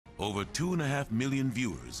over 2.5 million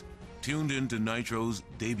viewers tuned into Nitro's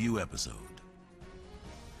debut episode.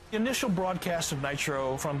 The initial broadcast of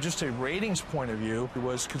Nitro, from just a ratings point of view,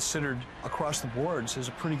 was considered across the boards as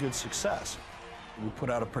a pretty good success. We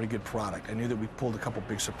put out a pretty good product. I knew that we pulled a couple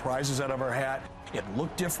big surprises out of our hat. It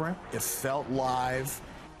looked different. It felt live.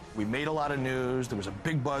 We made a lot of news. There was a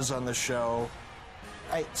big buzz on the show.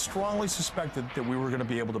 I strongly suspected that we were going to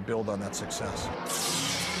be able to build on that success.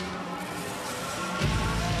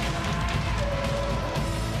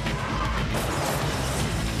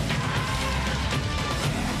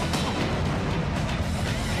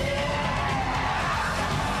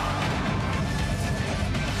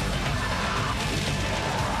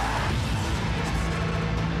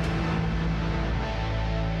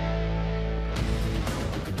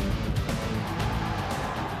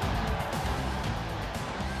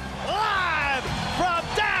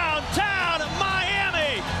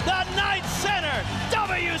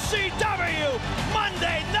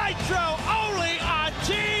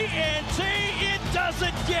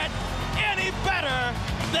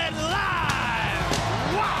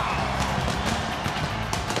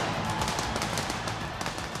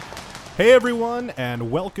 Hey everyone,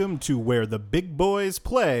 and welcome to Where the Big Boys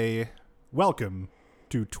Play. Welcome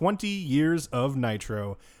to 20 Years of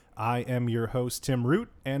Nitro. I am your host, Tim Root,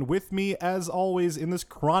 and with me, as always, in this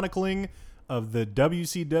chronicling of the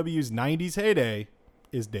WCW's 90s heyday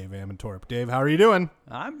is Dave Amantorp. Dave, how are you doing?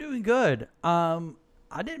 I'm doing good. I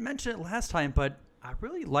didn't mention it last time, but I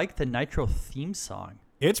really like the Nitro theme song.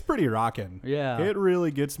 It's pretty rockin'. Yeah. It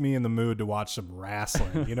really gets me in the mood to watch some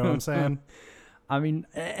wrestling. You know what I'm saying? I mean,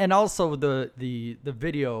 and also the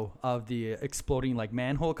video of the exploding like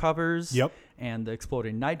manhole covers. Yep. And the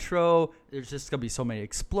exploding Nitro. There's just gonna be so many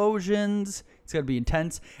explosions. It's gonna be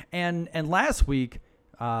intense. And last week,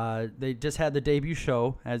 they just had the debut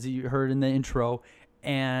show, as you heard in the intro,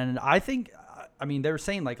 and I mean, they were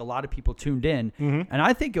saying like a lot of people tuned in, and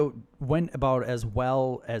I think it went about as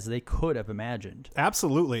well as they could have imagined.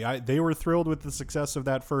 Absolutely. They were thrilled with the success of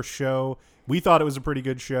that first show. We thought it was a pretty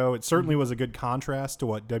good show. It certainly was a good contrast to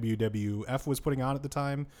what WWF was putting on at the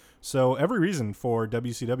time. So every reason for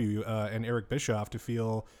WCW and Eric Bischoff to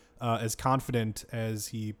feel as confident as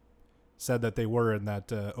he said that they were in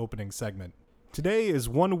that opening segment. Today is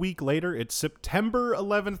 1 week later. It's September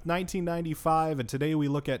 11th, 1995, and today we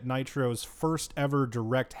look at Nitro's first ever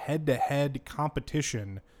direct head-to-head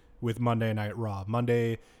competition with Monday Night Raw.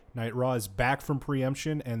 Monday Night Raw is back from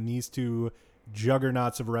preemption, and these two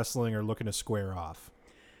juggernauts of wrestling are looking to square off.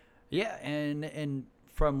 Yeah, and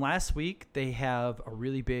from last week, they have a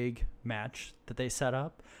really big match that they set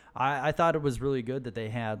up. I thought it was really good that they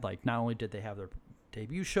had, like, not only did they have their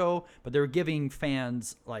debut show, but they were giving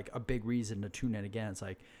fans like a big reason to tune in again. It's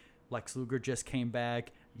like Lex Luger just came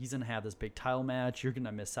back. He's gonna have this big title match. You're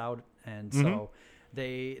gonna miss out. And so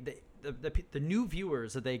the new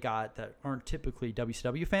viewers that they got that aren't typically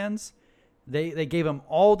WCW fans, they gave them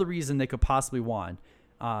all the reason they could possibly want,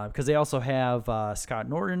 because they also have Scott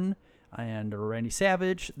Norton and Randy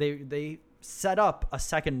Savage. They set up a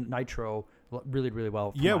second Nitro really, really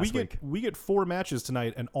well. Yeah, we get 4 matches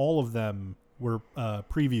tonight, and all of them were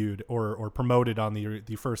previewed or promoted on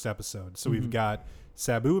the first episode. So we've got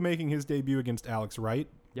Sabu making his debut against Alex Wright.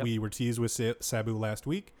 Yep. We were teased with Sabu last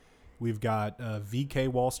week. We've got VK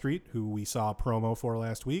Wall Street, who we saw a promo for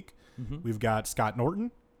last week. We've got Scott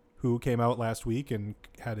Norton, who came out last week and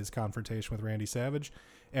had his confrontation with Randy Savage.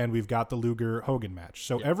 And we've got the Luger-Hogan match.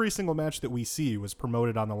 So every single match that we see was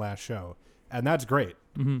promoted on the last show. And that's great.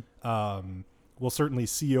 We'll certainly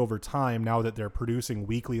see over time, now that they're producing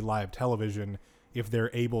weekly live television, if they're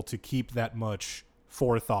able to keep that much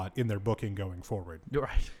forethought in their booking going forward.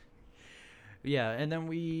 Right. Yeah, and then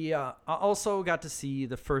we also got to see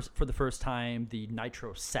for the first time the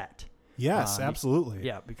Nitro set. Yes, absolutely.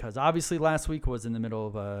 Yeah, because obviously last week was in the middle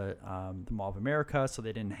of the Mall of America, so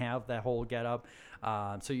they didn't have that whole getup.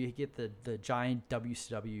 So you get the giant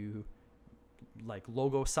WCW like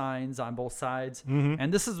logo signs on both sides,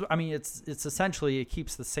 and this is, I mean, it's essentially, it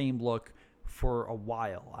keeps the same look for a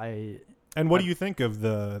while. And what do you think of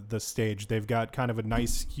the stage? They've got kind of a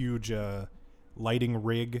nice huge lighting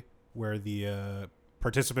rig where the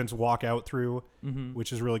participants walk out through,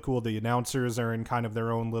 which is really cool. The announcers are in kind of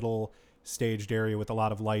their own little staged area with a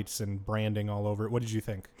lot of lights and branding all over it. What did you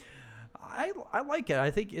think? I like it. I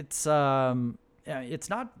think it's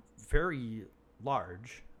not very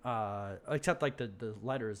large. Except like the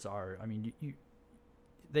letters are, I mean,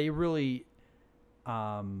 they really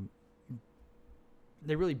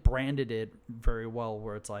branded it very well,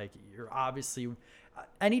 where it's like, you're obviously,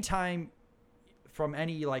 anytime from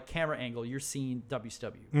any like camera angle, you're seeing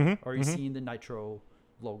WCW or you're seeing the Nitro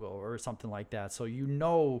logo or something like that. So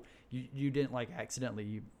you didn't like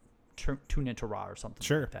accidentally tune into Raw or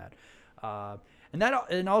something like that.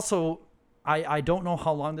 And also I don't know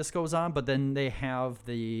how long this goes on, but then they have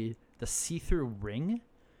the see-through ring.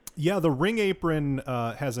 Yeah, the ring apron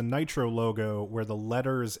has a Nitro logo where the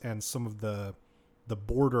letters and some of the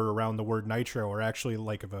border around the word Nitro are actually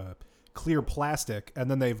like of a clear plastic,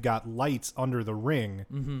 and then they've got lights under the ring.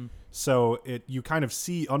 Mm-hmm. So you kind of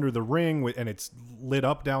see under the ring, and it's lit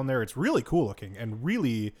up down there. It's really cool looking and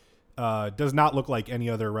really does not look like any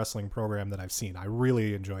other wrestling program that I've seen. I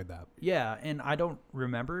really enjoyed that. Yeah, and I don't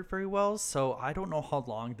remember it very well, so I don't know how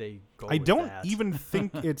long they go I don't even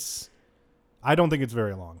think it's... I don't think it's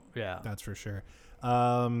very long. Yeah. That's for sure.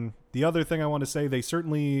 The other thing I want to say, they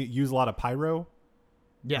certainly use a lot of pyro.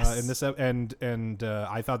 Yes. In this, and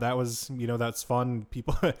I thought that was, that's fun.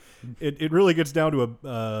 People, it really gets down to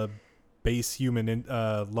a base human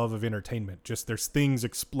love of entertainment. Just there's things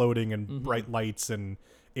exploding and bright lights, and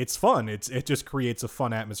it's fun. It just creates a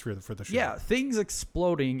fun atmosphere for the show. Yeah, things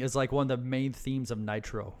exploding is like one of the main themes of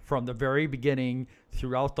Nitro from the very beginning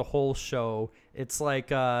throughout the whole show. It's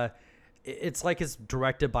like it's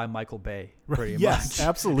directed by Michael Bay, pretty much. Yes,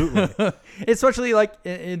 absolutely. Especially like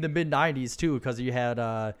in the mid '90s too, because you had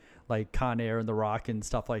like Con Air and The Rock and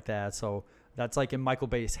stuff like that. So that's like in Michael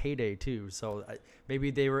Bay's heyday too. So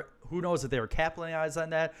maybe they were, who knows if they were capitalizing on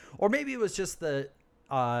that, or maybe it was just the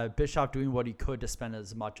Bischoff doing what he could to spend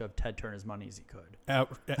as much of Ted Turner's money as he could.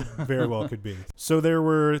 Very well could be. So there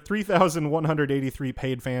were 3,183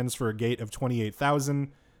 paid fans for a gate of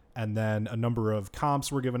 28,000. And then a number of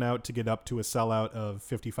comps were given out to get up to a sellout of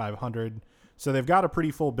 5,500. So they've got a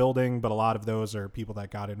pretty full building, but a lot of those are people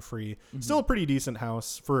that got in free. Mm-hmm. Still a pretty decent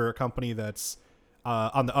house for a company that's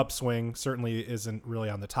on the upswing. Certainly isn't really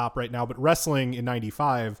on the top right now, but wrestling in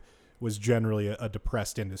 95 was generally a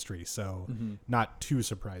depressed industry. So not too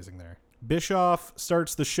surprising there. Bischoff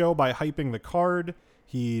starts the show by hyping the card.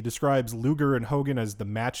 He describes Luger and Hogan as the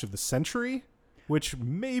match of the century, which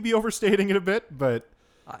may be overstating it a bit, but...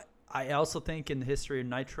 I also think in the history of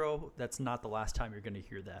Nitro, that's not the last time you're going to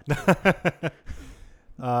hear that.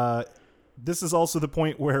 This is also the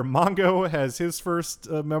point where Mongo has his first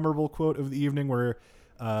memorable quote of the evening, where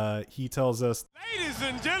he tells us, "Ladies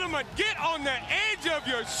and gentlemen, get on the edge of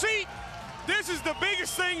your seat. This is the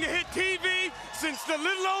biggest thing to hit TV since the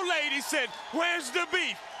little old lady said, 'Where's the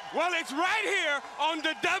beef?' Well, it's right here on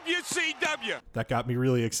the WCW." That got me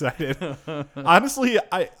really excited. Honestly,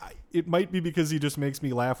 it might be because he just makes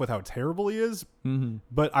me laugh with how terrible he is,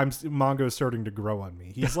 but Mongo's starting to grow on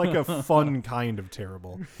me. He's like a fun kind of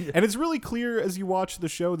terrible. Yeah. And it's really clear as you watch the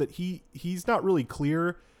show that he's not really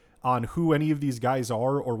clear on who any of these guys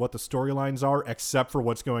are or what the storylines are, except for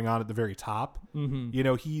what's going on at the very top.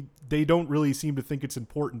 Mm-hmm. They don't really seem to think it's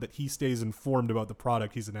important that he stays informed about the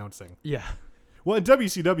product he's announcing. Yeah. Well,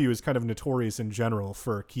 WCW is kind of notorious in general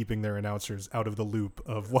for keeping their announcers out of the loop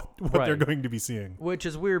of what they're going to be seeing. Which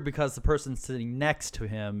is weird because the person sitting next to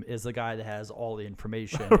him is the guy that has all the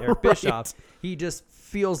information. Eric Bischoff, he just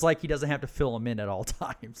feels like he doesn't have to fill him in at all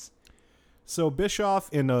times. So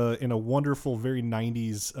Bischoff in a wonderful, very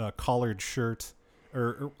 90s collared shirt,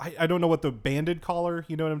 or I don't know what the banded collar,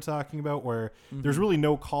 you know what I'm talking about, where there's really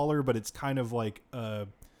no collar, but it's kind of like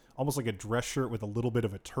almost like a dress shirt with a little bit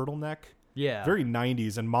of a turtleneck. Yeah. Very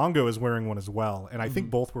 90s, and Mongo is wearing one as well, and I think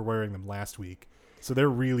both were wearing them last week. So they're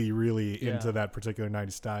really, really into that particular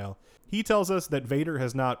 90s style. He tells us that Vader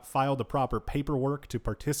has not filed the proper paperwork to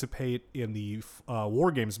participate in the War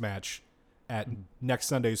Games match at next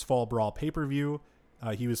Sunday's Fall Brawl pay-per-view.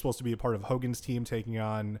 He was supposed to be a part of Hogan's team taking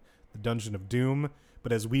on the Dungeon of Doom,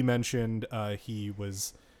 but as we mentioned, he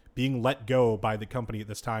was being let go by the company at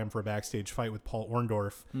this time for a backstage fight with Paul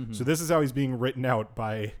Orndorff. So this is how he's being written out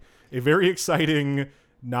by a very exciting,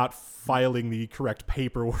 not filing the correct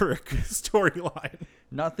paperwork storyline.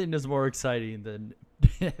 Nothing is more exciting than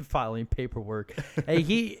filing paperwork. And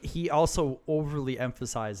he also overly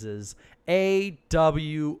emphasizes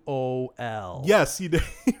AWOL. Yes, he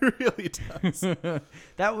really does.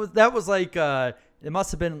 That was like it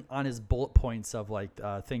must have been on his bullet points of like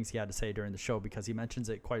things he had to say during the show, because he mentions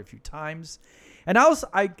it quite a few times. And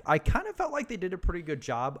I kind of felt like they did a pretty good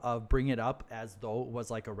job of bringing it up as though it was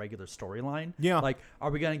like a regular storyline. Yeah. Like, are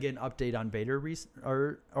we going to get an update on Vader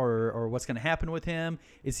or what's going to happen with him?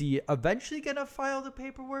 Is he eventually going to file the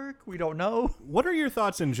paperwork? We don't know. What are your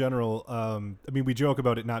thoughts in general? I mean, we joke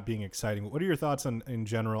about it not being exciting. What are your thoughts in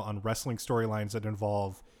general on wrestling storylines that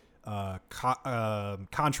involve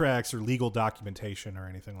contracts or legal documentation or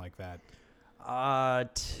anything like that?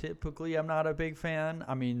 Typically I'm not a big fan.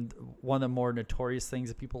 I mean, one of the more notorious things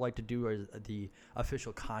that people like to do are the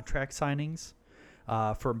official contract signings.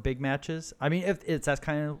 for big matches. I mean, if that's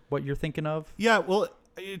kind of what you're thinking of. Yeah, well,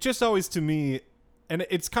 it just always to me, and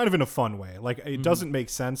it's kind of in a fun way. Like, it doesn't make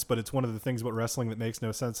sense, but it's one of the things about wrestling that makes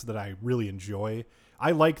no sense that I really enjoy.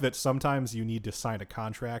 I like that sometimes you need to sign a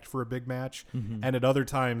contract for a big match, and at other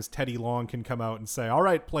times Teddy Long can come out and say, "All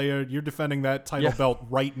right, player, you're defending that title belt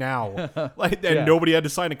right now," and nobody had to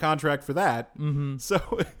sign a contract for that.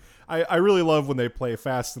 So I really love when they play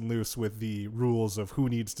fast and loose with the rules of who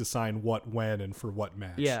needs to sign what, when, and for what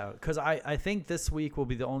match. Yeah, because I think this week will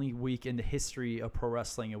be the only week in the history of pro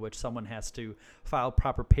wrestling in which someone has to file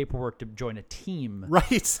proper paperwork to join a team.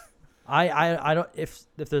 Right. I don't if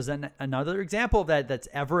there's another example of that's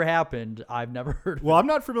ever happened, I've never heard of. Well, I'm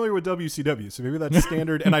not familiar with WCW, so maybe that's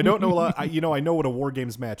standard. And I don't know a lot. I know what a War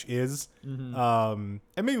Games match is. And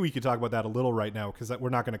maybe we could talk about that a little right now because we're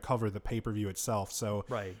not going to cover the pay-per-view itself. So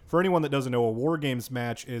for anyone that doesn't know, a War Games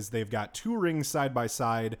match is they've got 2 rings side by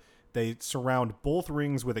side. They surround both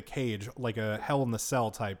rings with a cage, like a Hell in the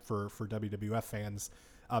Cell type for WWF fans,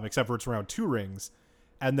 except for it's around 2 rings.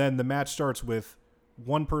 And then the match starts with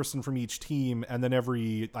one person from each team, and then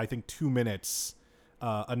every, I think, 2 minutes,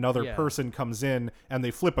 another person comes in, and they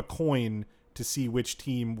flip a coin to see which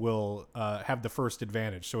team will have the first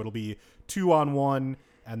advantage. So it'll be 2-on-1,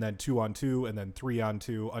 and then 2-on-2, and then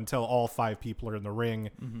 3-on-2, until all 5 people are in the ring,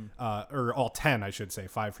 or all 10, I should say,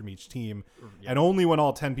 5 from each team. And only when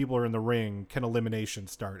all 10 people are in the ring can elimination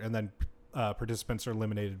start, and then participants are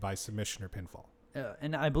eliminated by submission or pinfall.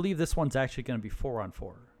 And I believe this one's actually going to be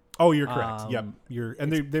 4-on-4. Oh, you're correct.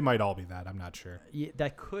 Yep, they might all be that. I'm not sure. Yeah,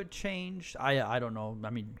 that could change. I don't know.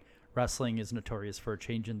 I mean, wrestling is notorious for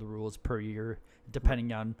changing the rules per year,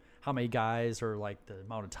 depending on how many guys or like the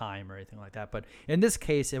amount of time or anything like that. But in this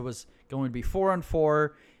case, it was going to be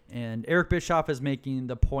 4-on-4, and Eric Bischoff is making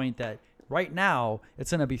the point that right now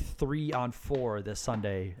it's going to be 3-on-4 this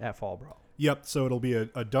Sunday at Fall Brawl. Yep. So it'll be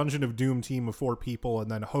a Dungeon of Doom team of 4 people,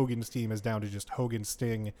 and then Hogan's team is down to just Hogan,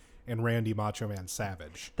 Sting, and Randy Macho Man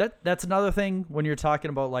Savage. That's another thing when you're talking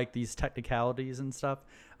about like these technicalities and stuff.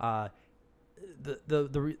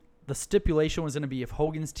 The stipulation was going to be if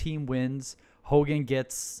Hogan's team wins, Hogan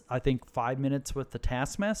gets, I think, 5 minutes with the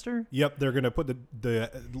Taskmaster. Yep, they're going to put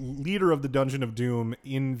the leader of the Dungeon of Doom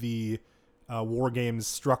in the War Games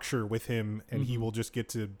structure with him, and he will just get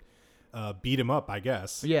to beat him up, I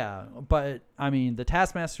guess. Yeah, but I mean, the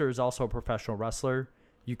Taskmaster is also a professional wrestler.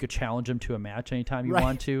 You could challenge him to a match anytime you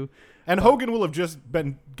want to. And Hogan will have just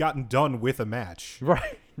gotten done with a match.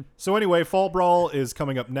 Right. So anyway, Fall Brawl is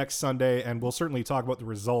coming up next Sunday, and we'll certainly talk about the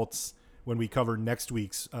results when we cover next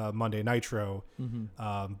week's Monday Nitro.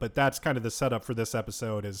 But that's kind of the setup for this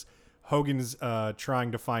episode is Hogan's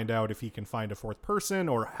trying to find out if he can find a 4th person,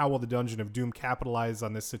 or how will the Dungeon of Doom capitalize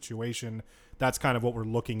on this situation. That's kind of what we're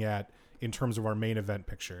looking at in terms of our main event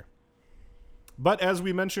picture. But as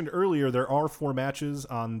we mentioned earlier, there are 4 matches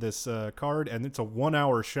on this card, and it's a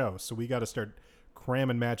 1-hour show, so we got to start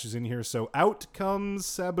cramming matches in here. So out comes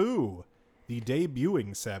Sabu, the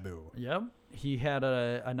debuting Sabu. Yep. He had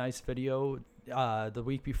a nice video the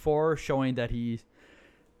week before showing that he's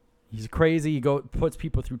crazy. He puts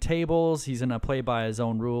people through tables. He's going to play by his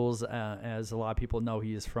own rules. As a lot of people know,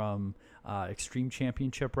 he is from Extreme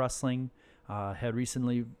Championship Wrestling. Had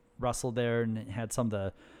recently wrestled there and had some of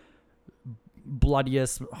the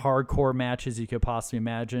bloodiest hardcore matches you could possibly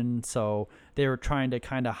imagine. So they were trying to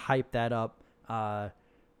kind of hype that up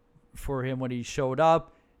for him when he showed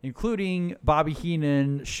up, including Bobby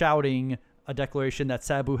Heenan shouting a declaration that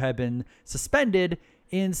Sabu had been suspended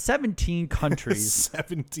in 17 countries.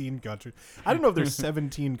 17 countries. I don't know if there's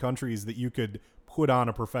 17 countries that you could put on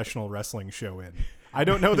a professional wrestling show in. I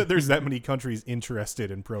don't know that there's that many countries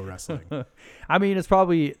interested in pro wrestling. I mean, it's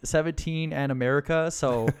probably 17 and America,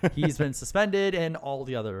 so he's been suspended and all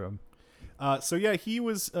the other room. So yeah, he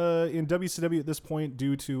was in WCW at this point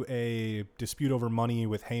due to a dispute over money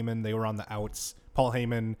with Heyman. They were on the outs. Paul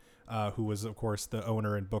Heyman, who was, of course, the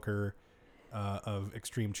owner and booker of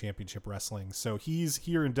Extreme Championship Wrestling. So he's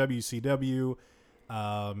here in WCW.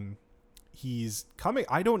 He's coming.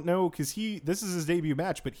 I don't know, because this is his debut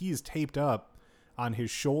match, but he is taped up on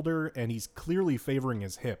his shoulder, and he's clearly favoring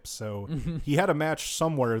his hip. So he had a match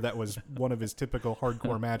somewhere that was one of his typical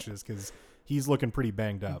hardcore matches, because he's looking pretty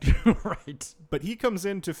banged up. Right. But he comes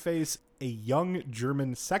in to face a young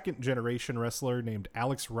German second-generation wrestler named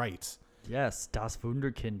Alex Wright. Yes, Das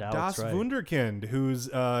Wunderkind, Alex Das Wright. Wunderkind, who's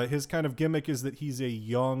his kind of gimmick is that he's a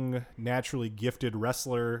young, naturally gifted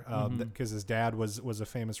wrestler, because his dad was a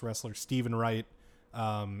famous wrestler, Stephen Wright,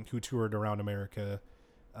 who toured around America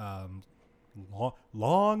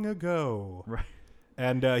long ago. Right.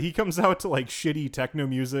 And he comes out to like shitty techno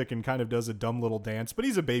music and kind of does a dumb little dance, but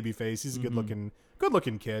he's a baby face. He's a good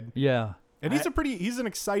looking kid. Yeah. And he's an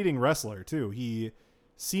exciting wrestler too. He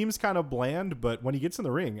seems kind of bland, but when he gets in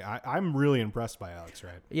the ring, I'm really impressed by Alex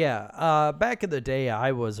Wright. Yeah. Back in the day,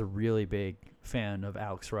 I was a really big fan of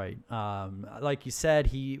Alex Wright. Like you said,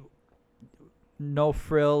 no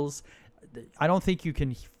frills. I don't think you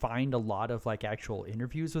can find a lot of like actual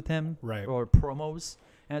interviews with him, right, or promos,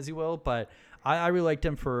 as you will. But I really liked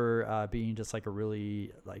him for being just like a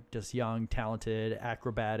really like just young, talented,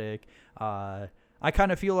 acrobatic. I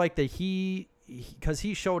kind of feel like that because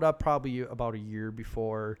he showed up probably about a year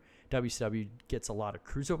before WCW gets a lot of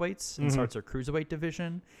cruiserweights and starts their cruiserweight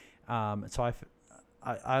division. So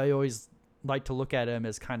I always like to look at him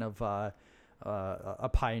as kind of a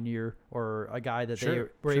pioneer or a guy that they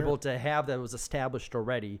were able to have that was established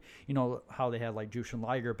already. You know how they had like Jushin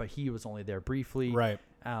Liger, but he was only there briefly. Right.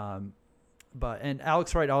 And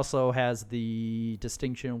Alex Wright also has the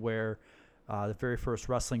distinction where the very first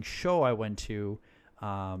wrestling show I went to, it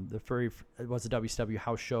was a WCW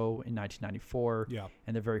house show in 1994. Yeah.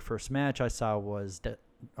 And the very first match I saw was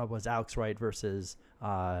Alex Wright versus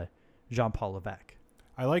Jean-Paul Levesque.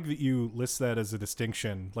 I like that you list that as a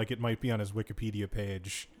distinction, like it might be on his Wikipedia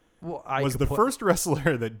page. Well, was the first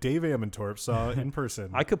wrestler that Dave Amantorp saw in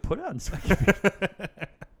person. I could put it on his Wikipedia.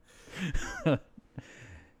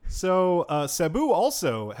 So Sabu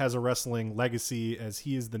also has a wrestling legacy, as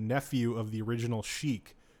he is the nephew of the original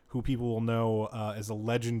Sheik, who people will know as a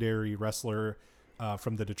legendary wrestler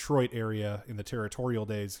from the Detroit area in the territorial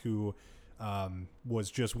days, who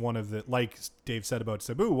was just one of the, like Dave said about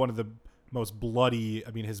Sabu, one of the most bloody,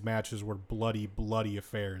 his matches were bloody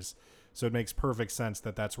affairs. So it makes perfect sense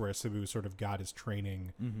that that's where Sabu sort of got his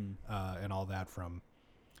training and all that from.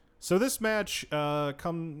 So this match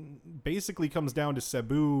basically comes down to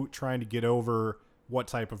Sabu trying to get over what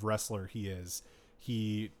type of wrestler he is.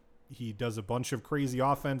 He does a bunch of crazy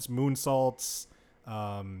offense, moonsaults,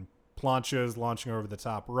 planchas, launching over the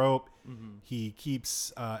top rope. He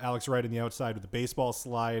keeps Alex Wright on the outside with a baseball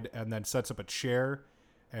slide and then sets up a chair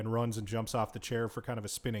and runs and jumps off the chair for kind of a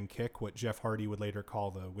spinning kick, what Jeff Hardy would later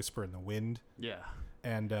call the whisper in the wind. Yeah.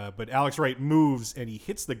 And but Alex Wright moves and he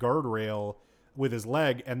hits the guardrail with his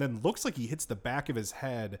leg, and then looks like he hits the back of his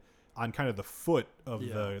head on kind of the foot of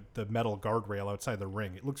the metal guardrail outside the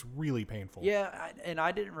ring. It looks really painful. Yeah, and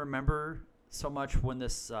I didn't remember so much when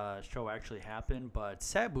this show actually happened, but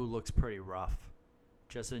Sabu looks pretty rough,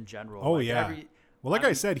 just in general. Oh, yeah.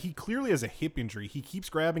 I said, he clearly has a hip injury. He keeps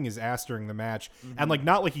grabbing his ass during the match, and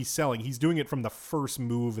not like he's selling. He's doing it from the first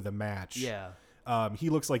move of the match. Yeah. He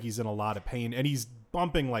looks like he's in a lot of pain, and he's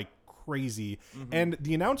bumping like crazy. And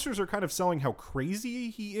the announcers are kind of selling how crazy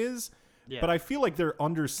he is, but I feel like they're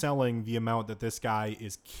underselling the amount that this guy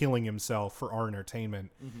is killing himself for our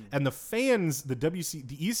entertainment. And the fans, the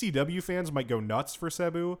ECW fans might go nuts for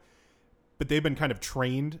Sabu, but they've been kind of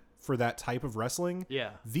trained for that type of wrestling.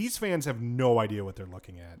 Yeah. These fans have no idea what they're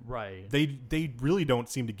looking at. Right. They really don't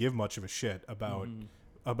seem to give much of a shit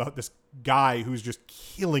about this guy who's just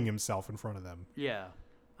killing himself in front of them. Yeah.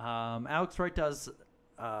 Alex Wright does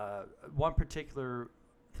one particular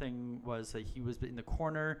thing was that he was in the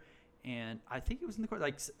corner, and I think he was in the corner.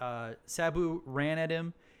 Like Sabu ran at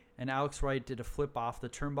him, and Alex Wright did a flip off the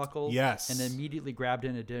turnbuckle. Yes. And then immediately grabbed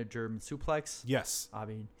in and did a German suplex. Yes.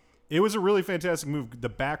 It was a really fantastic move. The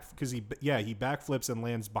back, because he backflips and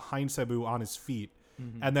lands behind Sabu on his feet,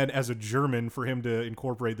 and then as a German, for him to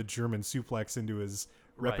incorporate the German suplex into his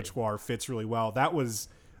repertoire fits really well. That was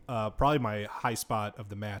probably my high spot of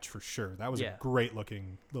the match for sure. That was a great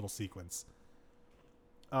looking little sequence.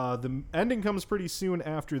 The ending comes pretty soon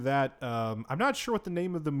after that. I'm not sure what the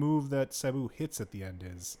name of the move that Sabu hits at the end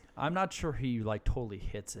is. I'm not sure he totally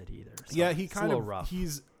hits it either. So yeah, he kind of rough.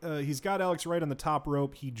 He's got Alex Wright on the top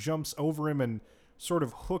rope. He jumps over him and sort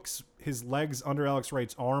of hooks his legs under Alex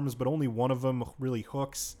Wright's arms, but only one of them really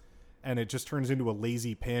hooks, and it just turns into a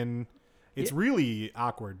lazy pin. It's really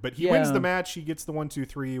awkward, but he wins the match. He gets the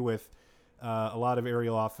 1-2-3 with a lot of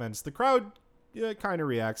aerial offense. The crowd kind of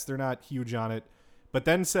reacts. They're not huge on it. But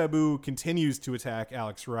then Sabu continues to attack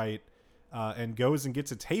Alex Wright and goes and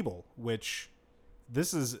gets a table, which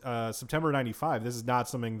this is September 95. This is not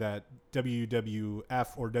something that WWF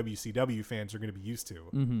or WCW fans are going to be used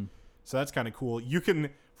to. So that's kind of cool. You can,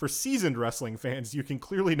 for seasoned wrestling fans, you can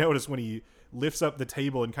clearly notice when he lifts up the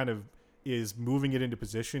table and kind of is moving it into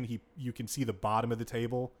position, you can see the bottom of the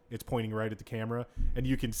table. It's pointing right at the camera, and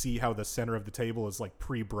you can see how the center of the table is like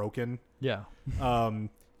pre-broken. Yeah.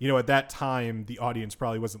 At that time, the audience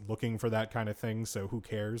probably wasn't looking for that kind of thing, so who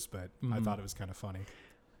cares? But I thought it was kind of funny.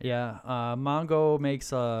 Yeah, Mongo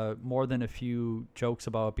makes more than a few jokes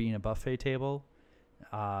about being a buffet table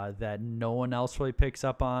that no one else really picks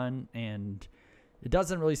up on, and it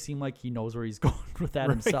doesn't really seem like he knows where he's going with that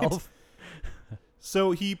himself.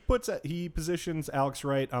 So he positions Alex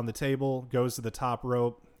Wright on the table, goes to the top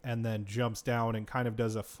rope, and then jumps down and kind of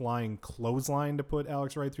does a flying clothesline to put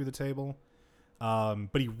Alex Wright through the table.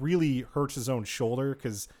 But he really hurts his own shoulder,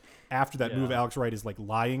 because after that move, Alex Wright is like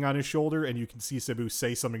lying on his shoulder, and you can see Sabu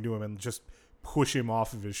say something to him and just push him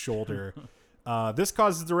off of his shoulder. This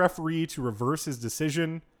causes the referee to reverse his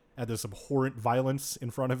decision at this abhorrent violence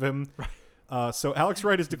in front of him. So Alex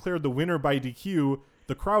Wright is declared the winner by DQ.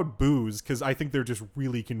 The crowd boos, because I think they're just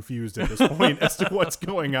really confused at this point as to what's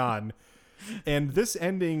going on. And this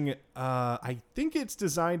ending, I think it's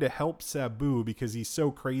designed to help Sabu, because he's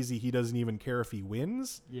so crazy he doesn't even care if he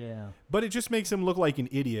wins. Yeah. But it just makes him look like an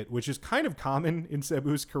idiot, which is kind of common in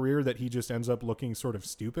Sabu's career, that he just ends up looking sort of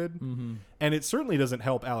stupid. Mm-hmm. And it certainly doesn't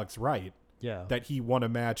help Alex Wright. Yeah. That he won a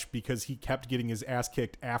match because he kept getting his ass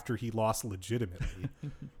kicked after he lost legitimately.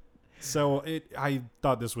 So I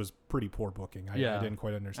thought this was pretty poor booking. I didn't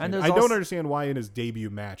quite understand. I don't understand why in his debut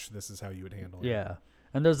match this is how you would handle it. Yeah.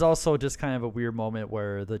 And there's also just kind of a weird moment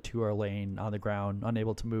where the two are laying on the ground,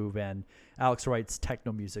 unable to move, and Alex Wright's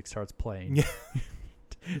techno music starts playing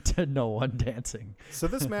to no one dancing. So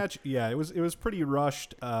this match, it was pretty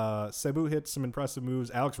rushed. Sabu hit some impressive moves.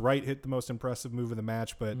 Alex Wright hit the most impressive move of the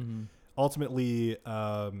match, but ultimately,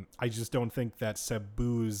 I just don't think that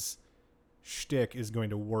Sabu's shtick is going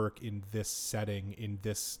to work in this setting, in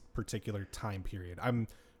this particular time period. I'm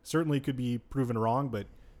certainly could be proven wrong, but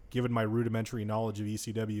given my rudimentary knowledge of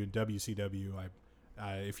ECW and WCW,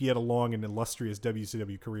 if he had a long and illustrious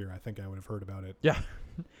WCW career, I think I would have heard about it. Yeah.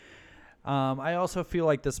 I also feel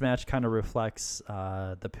like this match kind of reflects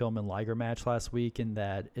the Pillman Liger match last week, in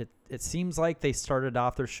that it seems like they started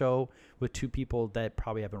off their show with two people that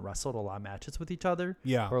probably haven't wrestled a lot of matches with each other,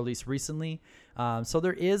 or at least recently. So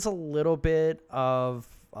there is a little bit of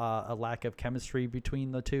a lack of chemistry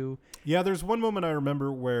between the two. Yeah, there's one moment I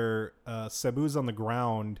remember where Sabu's on the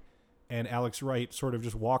ground and Alex Wright sort of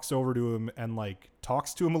just walks over to him and like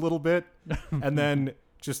talks to him a little bit, and then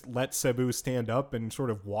just let Sabu stand up and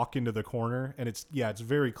sort of walk into the corner. And it's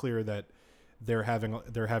very clear that they're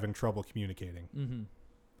having trouble communicating. Mm-hmm.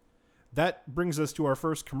 That brings us to our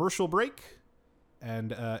first commercial break.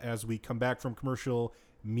 And as we come back from commercial,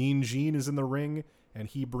 Mean Gene is in the ring, and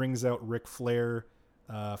he brings out Ric Flair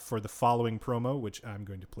for the following promo, which I'm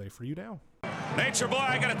going to play for you now. Nature Boy,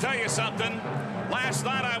 I got to tell you something. Last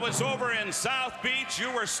night I was over in South Beach.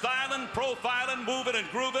 You were styling, profiling, moving and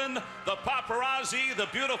grooving. The paparazzi, the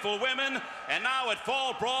beautiful women, and now at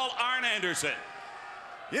Fall Brawl, Arn Anderson.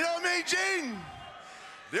 You know me, Gene?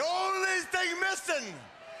 The only thing missing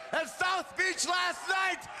at South Beach last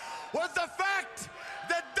night was the fact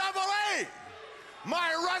that Double A,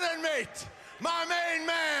 my running mate, my main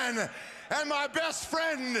man, and my best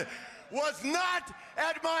friend was not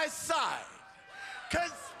at my side.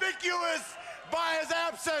 Conspicuous by his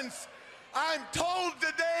absence, I'm told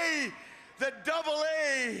today that Double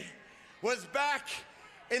A was back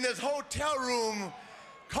in his hotel room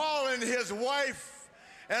calling his wife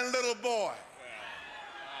and little boy.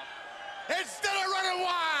 Instead of running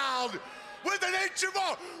wild with the Nature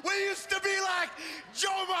Boy, we used to be like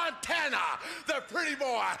Joe Montana, the pretty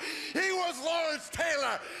boy. He was Lawrence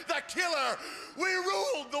Taylor, the killer. We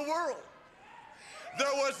ruled the world.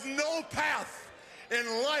 There was no path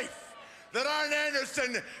in life that Arn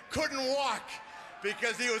Anderson couldn't walk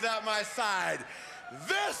because he was at my side.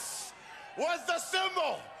 This was the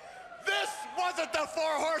symbol. This wasn't the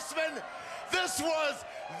Four Horsemen. This was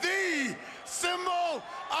the symbol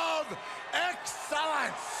of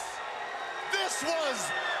excellence. This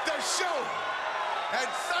was the show. And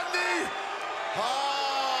Sunday,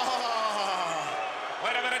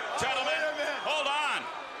 Wait a minute, gentlemen. Hold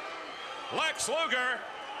on. Lex Luger,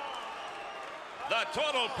 the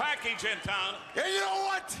total package in town. And you know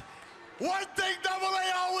what? One thing Double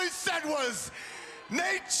A always said was,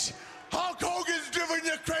 Nate, Hulk Hogan's driven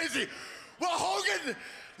you crazy. Well, Hogan,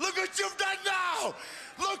 look what you've done now.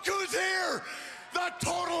 Look who's here. The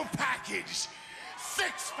total package.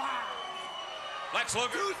 6'5". Lex Luger.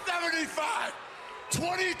 275.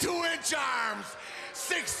 22-inch arms.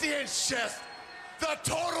 60-inch chest. The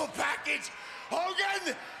total package.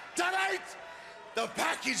 Hogan, tonight, the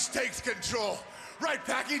package takes control. Right,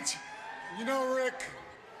 package? You know, Rick,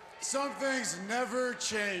 some things never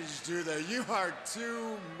change, do they? You are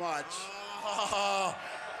too much. Oh,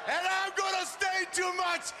 and I'm gonna stay too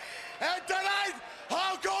much. And tonight,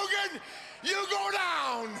 Hulk Hogan, you go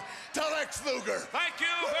down to the Lex Luger. Thank you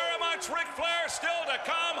very much, Ric Flair. Still to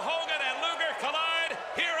come, Hogan and Luger collide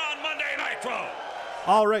here on Monday Nitro.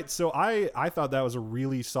 All right, so I thought that was a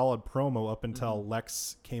really solid promo up until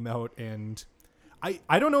Lex came out, and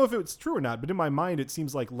I don't know if it's true or not, but in my mind it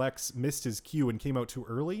seems like Lex missed his cue and came out too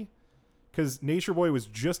early, because Nature Boy was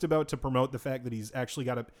just about to promote the fact that he's actually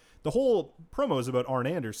got the whole promo is about Arn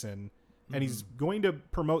Anderson, and he's going to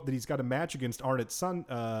promote that he's got a match against Arn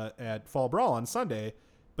at Fall Brawl on Sunday,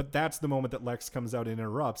 but that's the moment that Lex comes out and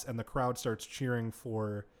interrupts, and the crowd starts cheering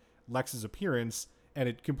for Lex's appearance, and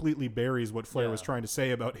it completely buries what Flair was trying to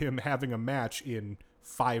say about him having a match in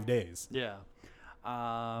 5 days. Yeah.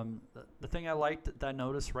 The thing I liked that I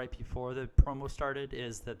noticed right before the promo started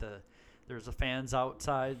is that there's the fans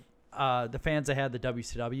outside. The fans that had the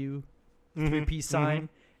WCW three-piece sign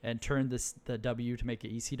and turned the W to make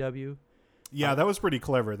it ECW. Yeah, that was pretty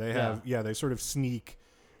clever. They have they sort of sneak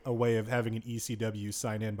a way of having an ECW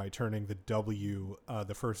sign in by turning the W,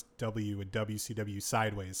 the first W in WCW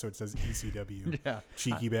sideways, so it says ECW.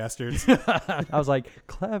 Cheeky bastards. I was like,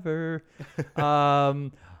 clever.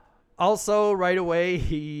 Also, right away,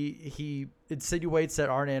 he insinuates that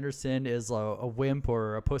Arn Anderson is a wimp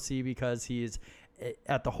or a pussy because he's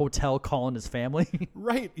at the hotel calling his family.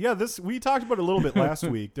 Right. Yeah, we talked about it a little bit last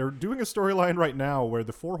week. They're doing a storyline right now where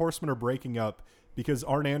the Four Horsemen are breaking up because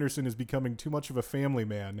Arn Anderson is becoming too much of a family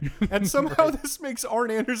man. And somehow this makes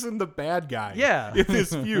Arn Anderson the bad guy in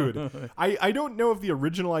this feud. I don't know if the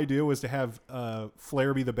original idea was to have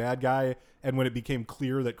Flair be the bad guy, and when it became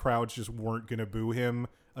clear that crowds just weren't going to boo him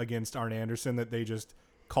against Arn Anderson, that they just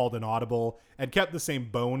called an audible and kept the same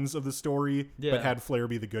bones of the story, but had Flair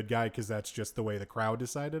be the good guy because that's just the way the crowd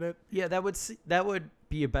decided it. Yeah, that would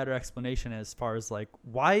be a better explanation as far as like,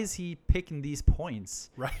 why is he picking these points?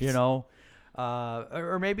 Right. You know,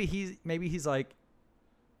 or maybe he's like,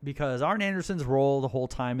 because Arn Anderson's role the whole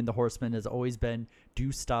time in the Horsemen has always been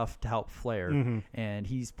do stuff to help Flair, and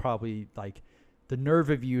he's probably like the nerve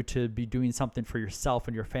of you to be doing something for yourself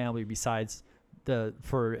and your family besides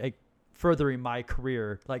furthering my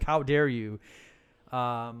career. Like, how dare you?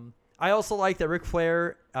 I also like that Ric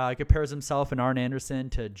Flair compares himself and Arn Anderson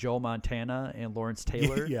to Joe Montana and Lawrence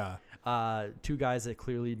Taylor. Two guys that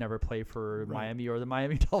clearly never play for Miami or the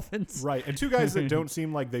Miami Dolphins. Right, and two guys that don't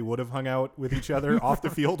seem like they would have hung out with each other off the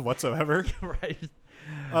field whatsoever. Right.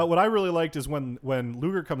 What I really liked is when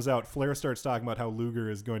Luger comes out, Flair starts talking about how Luger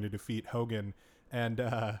is going to defeat Hogan, and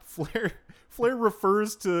Flair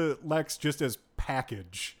refers to Lex just as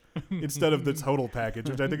package instead of the total package,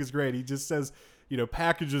 which I think is great. He just says,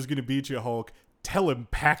 package is going to beat you, Hulk. Tell him,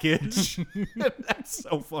 package. That's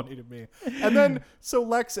so funny to me. And then, so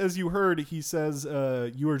Lex, as you heard, he says,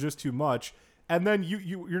 you are just too much. And then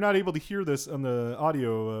you're not able to hear this on the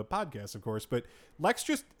audio podcast, of course, but Lex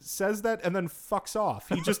just says that and then fucks off.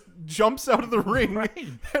 He just jumps out of the ring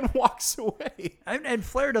and walks away. And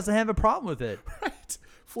Flair doesn't have a problem with it. Right.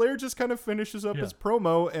 Flair just kind of finishes up his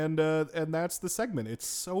promo, and that's the segment. It's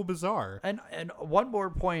so bizarre. And one more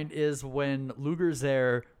point is when Luger's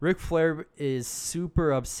there, Ric Flair is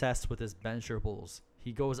super obsessed with his measurables.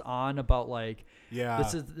 He goes on about like,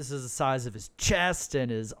 this is the size of his chest and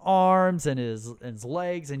his arms and his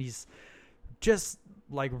legs, and he's just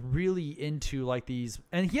like really into like these,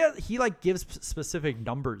 and he like gives specific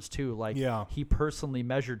numbers too. Like he personally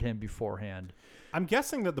measured him beforehand. I'm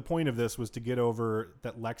guessing that the point of this was to get over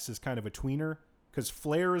that Lex is kind of a tweener, because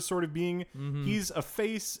Flair is sort of being, he's a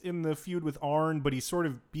face in the feud with Arn, but he's sort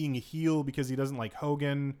of being a heel because he doesn't like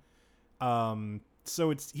Hogan.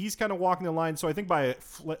 So he's kind of walking the line. So I think by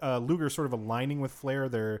Luger sort of aligning with Flair,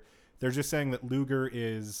 they're just saying that Luger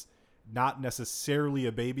is not necessarily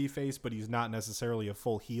a baby face, but he's not necessarily a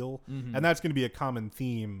full heel. And that's going to be a common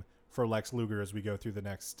theme for Lex Luger as we go through the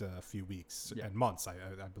next few weeks and months, I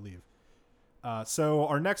believe. So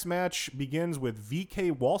our next match begins with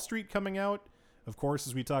VK Wall Street coming out. Of course,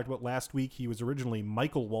 as we talked about last week, he was originally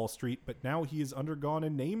Michael Wall Street, but now he has undergone a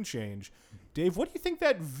name change. Dave, what do you think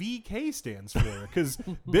that VK stands for? Because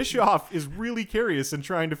Bischoff is really curious and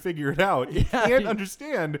trying to figure it out. He can't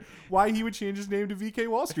understand why he would change his name to VK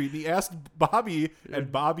Wall Street. He asked Bobby,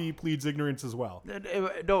 and Bobby pleads ignorance as well.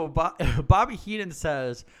 No, Bobby Heenan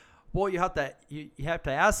says, well, you have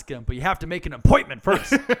to ask him, but you have to make an appointment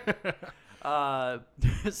first.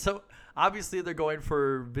 So obviously they're going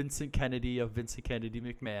for Vincent Kennedy of Vincent Kennedy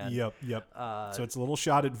McMahon. Yep. So it's a little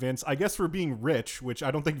shot at Vince, I guess, for being rich, which I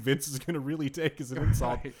don't think Vince is going to really take as an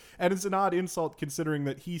insult. Right. And it's an odd insult considering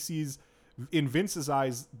that he sees, in Vince's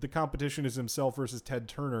eyes, the competition is himself versus Ted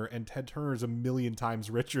Turner, and Ted Turner is 1,000,000 times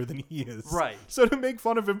richer than he is. Right. So to make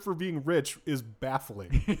fun of him for being rich is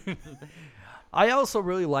baffling. I also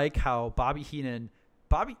really like how Bobby Heenan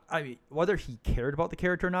Bobby, I mean, whether he cared about the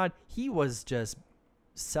character or not, he was just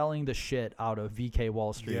selling the shit out of VK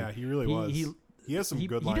Wall Street. Yeah, he really was. He has some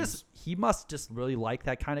good lines. He must just really like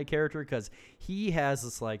that kind of character because he has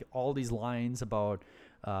this like all these lines about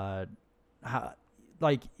how,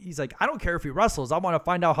 like he's like, I don't care if he wrestles. I want to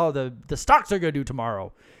find out how the stocks are going to do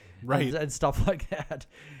tomorrow. Right. And stuff like that.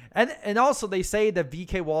 And also they say that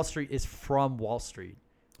VK Wall Street is from Wall Street.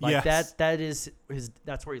 Like yes.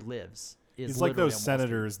 that's where he lives. He's like those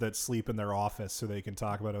senators that sleep in their office so they can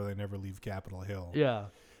talk about how they never leave Capitol Hill. Yeah.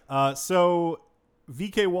 So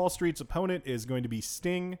VK Wall Street's opponent is going to be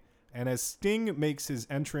Sting. And as Sting makes his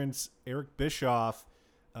entrance, Eric Bischoff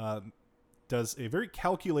does a very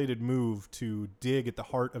calculated move to dig at the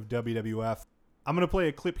heart of WWF. I'm going to play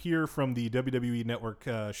a clip here from the WWE Network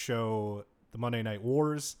show, The Monday Night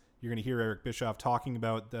Wars. You're going to hear Eric Bischoff talking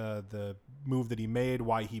about the move that he made,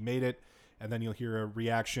 why he made it, and then you'll hear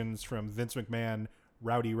reactions from Vince McMahon,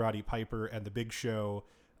 Roddy Piper, and The Big Show,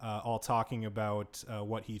 all talking about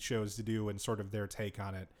what he chose to do and sort of their take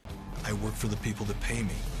on it. I work for the people that pay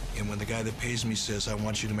me, and when the guy that pays me says, I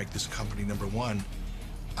want you to make this company number one,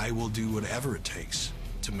 I will do whatever it takes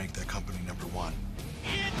to make that company number one.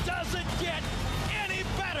 It doesn't get any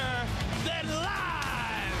better than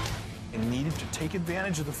live. And needed to take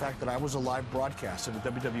advantage of the fact that I was a live broadcast and the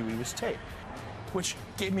WWE was taped, which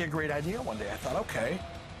gave me a great idea one day. I thought, okay,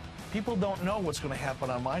 people don't know what's going to happen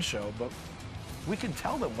on my show, but we can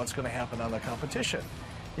tell them what's going to happen on the competition.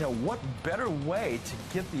 You know, what better way to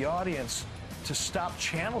get the audience to stop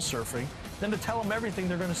channel surfing than to tell them everything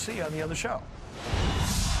they're going to see on the other show?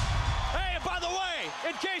 Hey, by the way,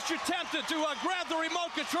 in case you're tempted to grab the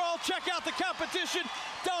remote control, check out the competition,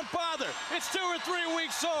 don't bother. It's 2 or 3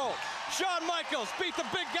 weeks old. Shawn Michaels beat the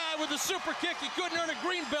big guy with a super kick he couldn't earn a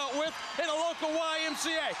green belt with in a local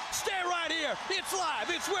YMCA. Stay right here. It's live.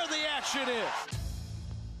 It's where the action is.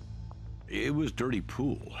 It was dirty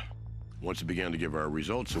pool. Once it began to give our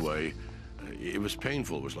results away, it was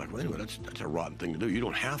painful. It was like, well, anyway, that's a rotten thing to do. You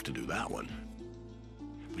don't have to do that one.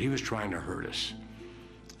 But he was trying to hurt us.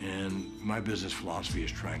 And my business philosophy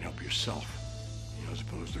is try and help yourself, as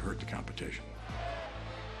opposed to hurt the competition.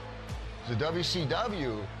 The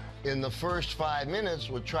WCW, in the first 5 minutes,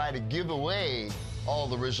 would try to give away all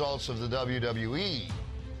the results of the WWE.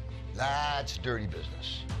 That's dirty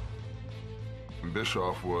business.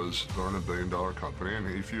 Bischoff was running $1 billion company, and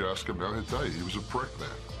if you ask him now, he'll tell you he was a prick then.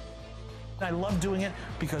 I love doing it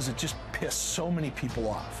because it just pissed so many people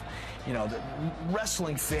off. You know, the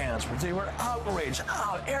wrestling fans, they were outraged.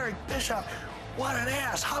 Oh, Eric Bischoff, what an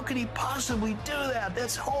ass. How could he possibly do that?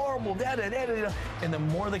 That's horrible. And the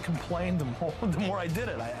more they complained, the more I did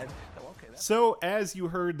it. So, as you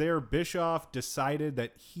heard there, Bischoff decided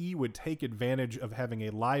that he would take advantage of having a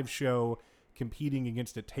live show competing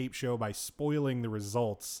against a tape show by spoiling the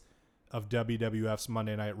results of WWF's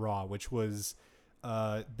Monday Night Raw, which was...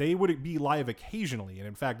 they would be live occasionally, and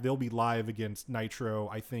in fact, they'll be live against Nitro,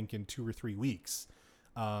 I think, in 2 or 3 weeks.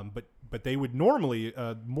 But they would normally,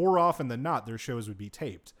 more often than not, their shows would be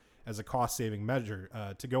taped as a cost-saving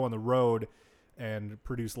measure. To go on the road and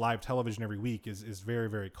produce live television every week is very,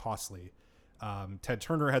 very costly. Ted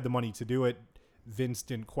Turner had the money to do it. Vince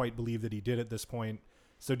didn't quite believe that he did at this point.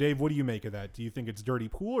 So, Dave, what do you make of that? Do you think it's dirty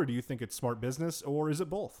pool, or do you think it's smart business, or is it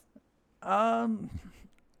both?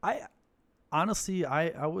 Honestly,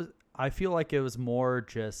 I feel like it was more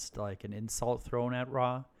just like an insult thrown at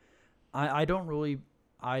Raw. I don't really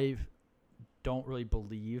believe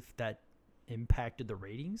that impacted the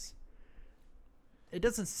ratings. It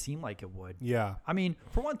doesn't seem like it would. Yeah. I mean,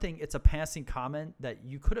 for one thing, it's a passing comment that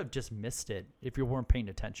you could have just missed it if you weren't paying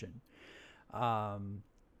attention.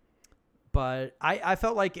 But I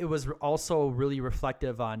felt like it was also really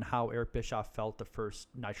reflective on how Eric Bischoff felt the first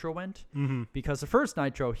Nitro went. Mm-hmm. Because the first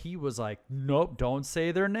Nitro, he was like, nope, don't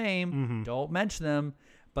say their name. Mm-hmm. Don't mention them.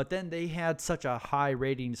 But then they had such a high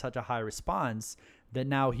rating, such a high response, that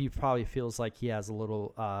now he probably feels like he has a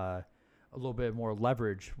little bit more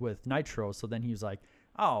leverage with Nitro. So then he was like,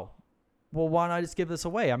 oh, well, why not just give this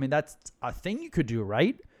away? I mean, that's a thing you could do,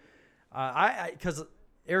 right? Because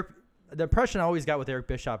the impression I always got with Eric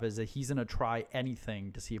Bischoff is that he's going to try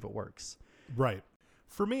anything to see if it works. Right.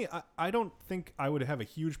 For me, I don't think I would have a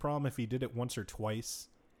huge problem if he did it once or twice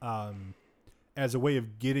as a way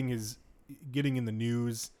of getting in the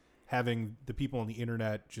news, having the people on the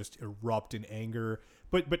internet just erupt in anger.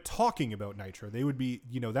 But talking about Nitro, they would be,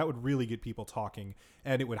 that would really get people talking,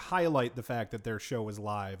 and it would highlight the fact that their show was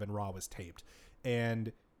live and Raw was taped.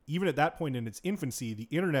 And even at that point in its infancy, the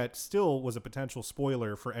internet still was a potential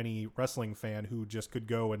spoiler for any wrestling fan who just could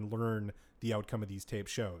go and learn the outcome of these tape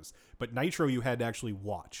shows. But Nitro, you had to actually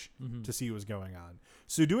watch to see what was going on.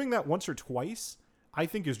 So doing that once or twice, I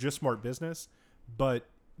think, is just smart business. But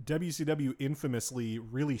WCW infamously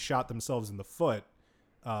really shot themselves in the foot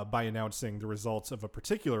by announcing the results of a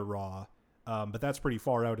particular Raw. But that's pretty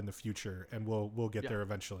far out in the future, and we'll get there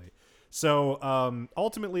eventually. So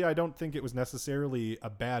ultimately, I don't think it was necessarily a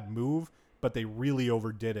bad move, but they really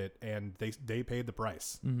overdid it, and they paid the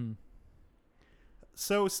price. Mm-hmm.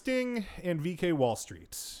 So Sting and VK Wall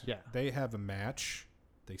Street, they have a match.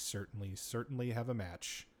 They certainly have a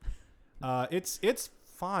match. It's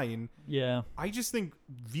fine. Yeah. I just think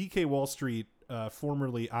VK Wall Street,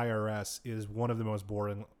 formerly IRS, is one of the most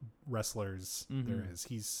boring wrestlers there is.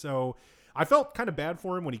 I felt kind of bad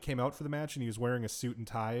for him when he came out for the match and he was wearing a suit and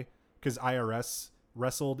tie, because IRS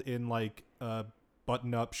wrestled in like a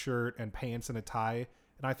button-up shirt and pants and a tie.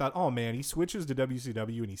 And I thought, oh man, he switches to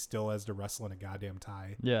WCW and he still has to wrestle in a goddamn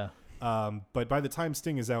tie. Yeah. But by the time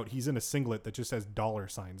Sting is out, he's in a singlet that just has dollar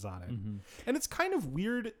signs on it. And it's kind of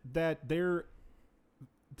weird that they're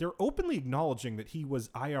openly acknowledging that he was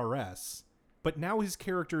IRS, but now his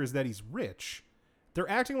character is that he's rich. They're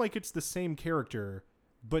acting like it's the same character,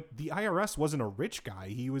 but the IRS wasn't a rich guy.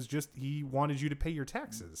 He wanted you to pay your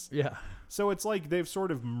taxes. Yeah. So it's like they've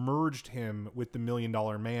sort of merged him with the $1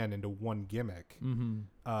 Million Man into one gimmick,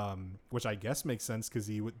 which I guess makes sense because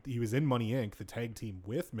he was in Money Inc., the tag team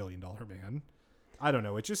with $1 Million Man. I don't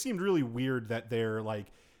know. It just seemed really weird that they're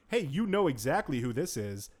like, hey, you know exactly who this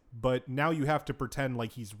is, but now you have to pretend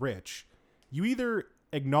like he's rich. You either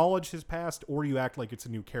acknowledge his past or you act like it's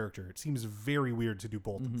a new character. It seems very weird to do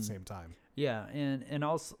both at the same time. Yeah, and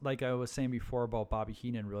also, like I was saying before about Bobby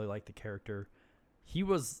Heenan, really liked the character.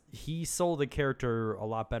 He sold the character a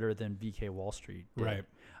lot better than VK Wall Street did.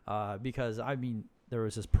 Right. Because, I mean, there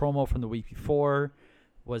was this promo from the week before,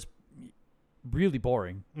 was really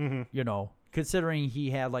boring, you know, considering he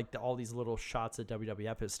had like all these little shots at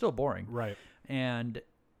WWF. It's still boring. Right. And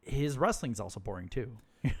his wrestling's also boring too.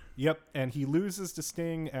 Yep, and he loses to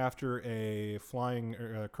Sting after a flying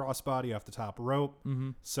crossbody off the top rope.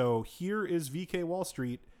 So here is VK Wall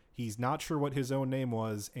Street. He's not sure what his own name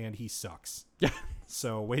was, and he sucks.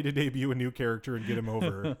 So way to debut a new character and get him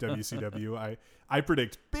over, WCW. I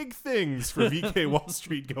predict big things for VK Wall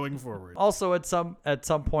Street going forward. Also, at some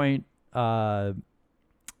point, Bobby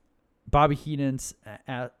Heenan's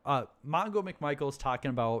Mongo McMichael's talking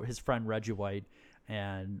about his friend Reggie White.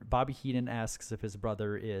 And Bobby Heenan asks if his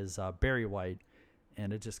brother is Barry White,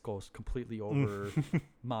 and it just goes completely over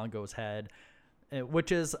Mongo's head,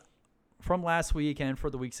 which is from last week and for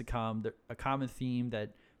the weeks to come, a common theme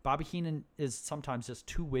that Bobby Heenan is sometimes just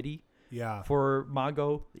too witty. Yeah. For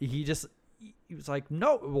Mongo, he was like,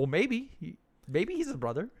 no, well maybe he's his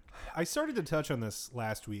brother. I started to touch on this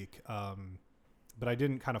last week, but I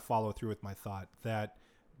didn't kind of follow through with my thought that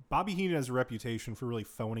Bobby Heenan has a reputation for really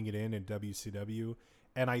phoning it in WCW,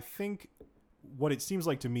 and I think what it seems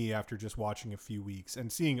like to me after just watching a few weeks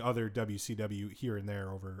and seeing other WCW here and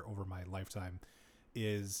there over my lifetime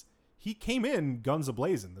is he came in guns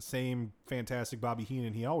a-blazing, the same fantastic Bobby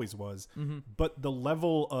Heenan he always was, but the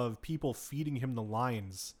level of people feeding him the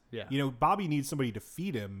lines, you know, Bobby needs somebody to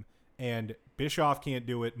feed him, and Bischoff can't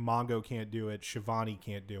do it, Mongo can't do it, Shivani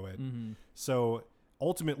can't do it. So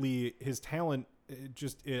ultimately his talent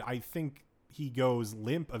I think he goes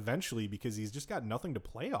limp eventually because he's just got nothing to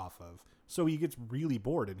play off of. So he gets really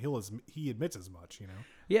bored, and he admits as much, you know.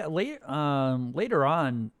 Yeah, later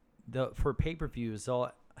on, for pay-per-views,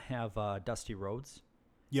 they'll have Dusty Rhodes.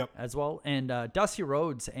 Yep. As well, and Dusty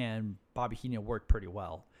Rhodes and Bobby Heenan worked pretty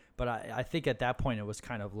well, but I think at that point it was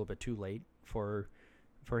kind of a little bit too late for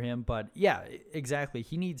him. But yeah, exactly.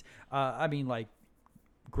 He needs. I mean, like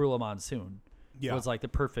Gorilla Monsoon. Was like the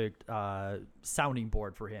perfect sounding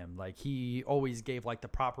board for him. Like he always gave like the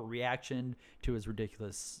proper reaction to his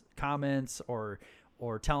ridiculous comments or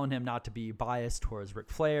telling him not to be biased towards Ric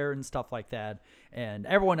Flair and stuff like that. And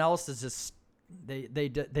everyone else is just they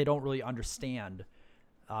don't really understand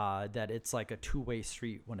that it's like a two-way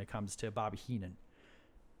street when it comes to Bobby Heenan.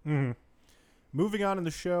 Moving on in the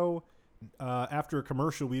show, after a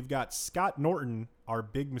commercial, we've got Scott Norton, our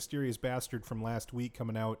big mysterious bastard from last week,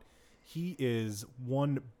 coming out. He is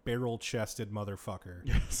one barrel-chested motherfucker.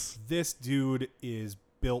 Yes. This dude is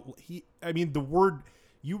built... the word...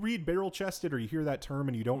 You read barrel-chested or you hear that term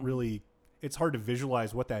and you don't really... It's hard to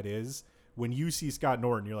visualize what that is. When you see Scott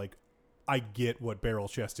Norton, you're like, I get what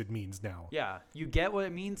barrel-chested means now. Yeah, you get what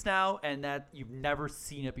it means now, and that you've never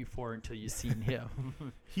seen it before until you've seen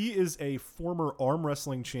him. He is a former arm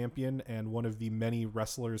wrestling champion and one of the many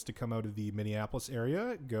wrestlers to come out of the Minneapolis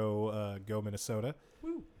area. Go Minnesota.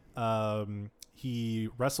 Woo. He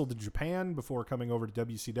wrestled in Japan before coming over to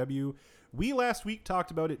WCW. We last week talked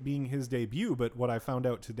about it being his debut, but what I found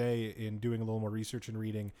out today in doing a little more research and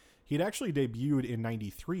reading, he'd actually debuted in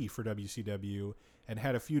 '93 for WCW and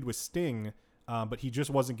had a feud with Sting, but he just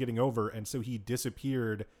wasn't getting over, and so he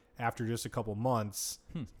disappeared after just a couple months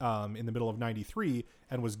in the middle of '93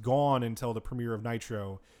 and was gone until the premiere of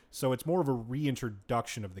Nitro. So it's more of a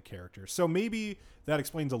reintroduction of the character. So maybe that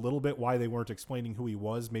explains a little bit why they weren't explaining who he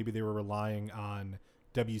was. Maybe they were relying on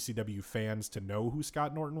WCW fans to know who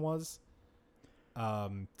Scott Norton was.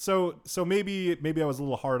 So maybe I was a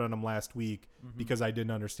little hard on him last week because I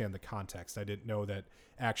didn't understand the context. I didn't know that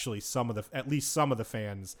actually at least some of the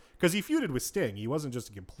fans, because he feuded with Sting. He wasn't just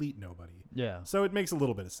a complete nobody. Yeah. So it makes a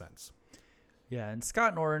little bit of sense. Yeah, and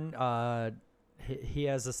Scott Norton, he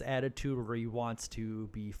has this attitude where he wants to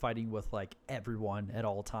be fighting with like everyone at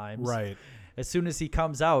all times. Right. As soon as he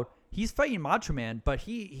comes out, he's fighting Macho Man, but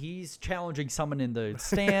he's challenging someone in the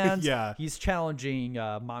stands. Yeah. He's challenging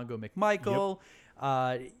Mongo McMichael.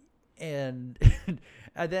 Yep. And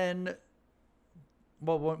then,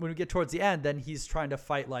 well, when we get towards the end, then he's trying to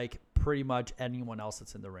fight like pretty much anyone else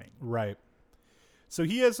that's in the ring. Right. So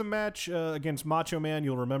he has a match against Macho Man.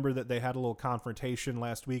 You'll remember that they had a little confrontation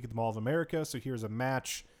last week at the Mall of America. So here's a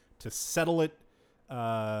match to settle it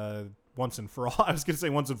once and for all. I was going to say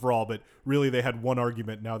once and for all, but really they had one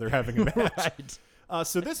argument. Now they're having a match. Right.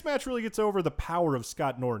 So this match really gets over the power of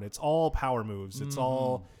Scott Norton. It's all power moves. It's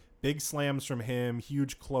all big slams from him,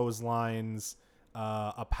 huge clotheslines,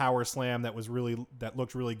 a power slam that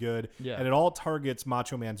looked really good. Yeah. And it all targets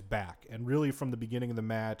Macho Man's back. And really from the beginning of the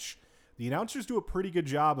match, the announcers do a pretty good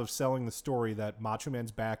job of selling the story that Macho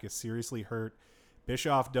Man's back is seriously hurt.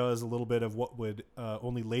 Bischoff does a little bit of what would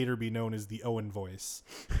only later be known as the Owen voice,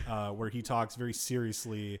 where he talks very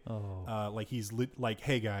seriously, like he's like,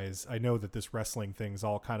 "Hey guys, I know that this wrestling thing's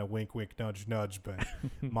all kind of wink, wink, nudge, nudge, but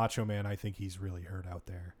Macho Man, I think he's really hurt out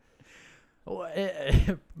there."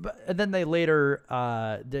 And then they later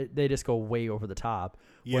they just go way over the top.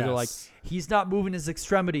 Where they're like, he's not moving his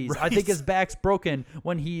extremities. Right. I think his back's broken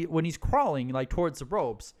when he's crawling like towards the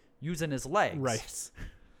ropes using his legs. Right.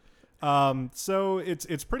 So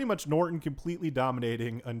it's pretty much Norton completely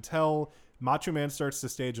dominating until Macho Man starts to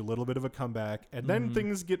stage a little bit of a comeback, and then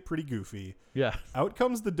things get pretty goofy. Yeah. Out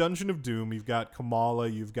comes the Dungeon of Doom. You've got Kamala.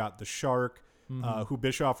 You've got the Shark. Who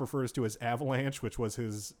Bischoff refers to as Avalanche, which was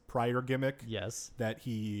his prior gimmick. Yes. That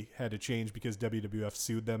he had to change because WWF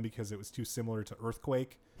sued them because it was too similar to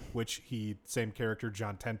Earthquake, which same character,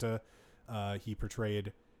 John Tenta, he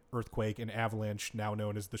portrayed Earthquake, and Avalanche, now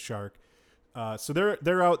known as the Shark. So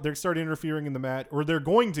they're out. They're starting interfering in the match, or they're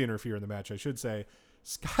going to interfere in the match, I should say.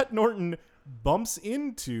 Scott Norton bumps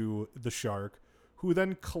into the Shark, who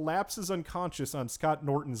then collapses unconscious on Scott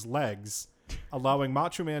Norton's legs, allowing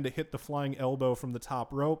Macho Man to hit the flying elbow from the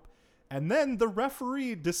top rope. And then the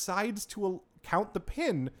referee decides to count the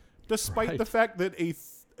pin, despite the fact that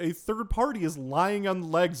a third party is lying on the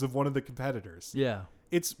legs of one of the competitors. Yeah.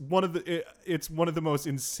 It's one of the most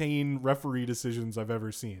insane referee decisions I've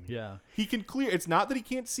ever seen. Yeah. He can clear. It's not that he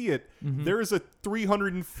can't see it. There is a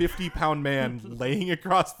 350-pound man laying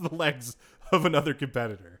across the legs of another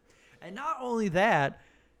competitor. And not only that,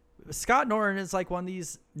 Scott Norton is like one of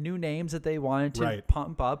these new names that they wanted to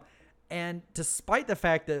pump up. And despite the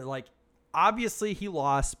fact that, like, obviously he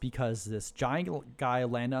lost because this giant guy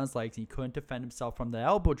landed on his legs and he couldn't defend himself from the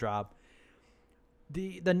elbow drop,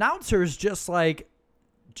 the announcers just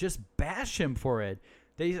bash him for it.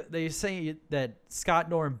 They say that Scott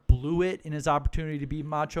Norton blew it in his opportunity to beat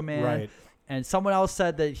Macho Man. Right. And someone else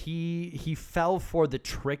said that he fell for the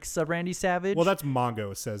tricks of Randy Savage. Well, that's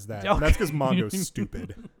Mongo says that. Okay. That's because Mongo's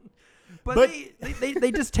stupid. But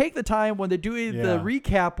they just take the time when they're doing the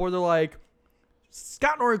recap where they're like,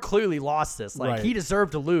 Scott Norton clearly lost this. Like, he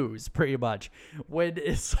deserved to lose, pretty much. When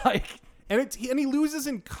it's like... And he loses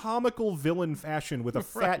in comical villain fashion with a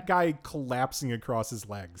fat guy collapsing across his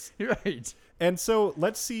legs. Right. And so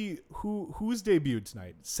let's see who's debuted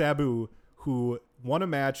tonight. Sabu, who won a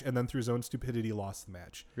match and then through his own stupidity lost the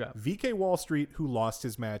match. Yeah. VK Wall Street, who lost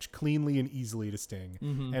his match cleanly and easily to Sting.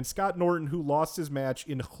 Mm-hmm. And Scott Norton, who lost his match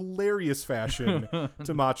in hilarious fashion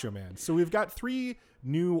to Macho Man. So we've got 3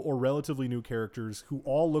 new or relatively new characters who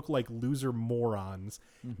all look like loser morons.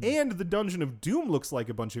 Mm-hmm. And the Dungeon of Doom looks like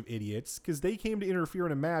a bunch of idiots because they came to interfere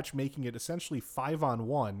in a match, making it essentially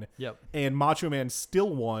 5-on-1. Yep. And Macho Man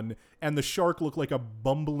still won, and the Shark looked like a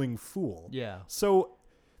bumbling fool. Yeah. So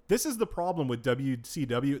this is the problem with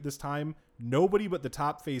WCW at this time. Nobody but the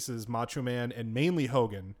top faces, Macho Man and mainly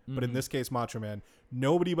Hogan, but in this case Macho Man,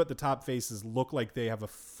 nobody but the top faces look like they have a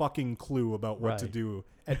fucking clue about what to do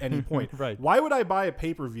at any point. Right. Why would I buy a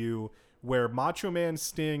pay-per-view where Macho Man,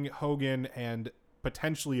 Sting, Hogan, and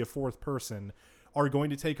potentially a 4th person are going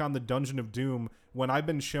to take on the Dungeon of Doom when I've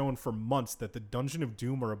been shown for months that the Dungeon of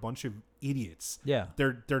Doom are a bunch of idiots? Yeah.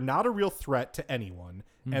 They're not a real threat to anyone,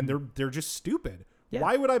 and they're just stupid. Yeah.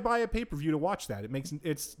 Why would I buy a pay-per-view to watch that?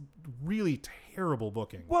 It's really terrible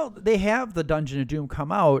booking. Well, they have the Dungeon of Doom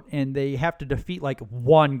come out, and they have to defeat like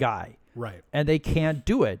one guy. Right. And they can't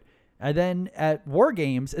do it. And then at War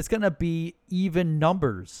Games, it's going to be even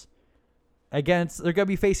numbers. They're going to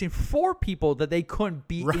be facing 4 people that they couldn't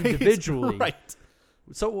beat individually. Right.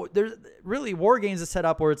 So there's really War Games is set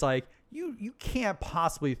up where it's like, you can't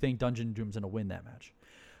possibly think Dungeon of Doom's going to win that match.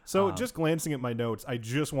 So just glancing at my notes, I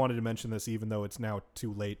just wanted to mention this, even though it's now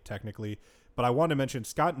too late technically. But I want to mention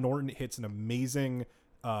Scott Norton hits an amazing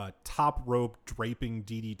top rope draping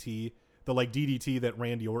DDT. The DDT that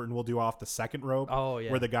Randy Orton will do off the second rope. Oh,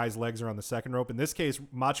 yeah. Where the guy's legs are on the second rope. In this case,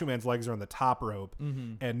 Macho Man's legs are on the top rope,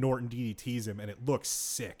 and Norton DDTs him, and it looks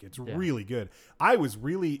sick. It's really good. I was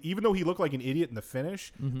really, even though he looked like an idiot in the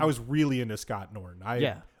finish, I was really into Scott Norton.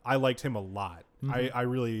 I liked him a lot. I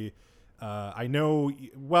really... I know,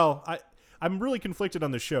 well, I'm really conflicted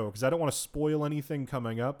on the show because I don't want to spoil anything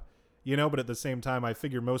coming up, but at the same time, I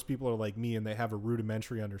figure most people are like me and they have a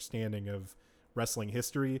rudimentary understanding of wrestling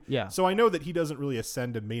history. Yeah. So I know that he doesn't really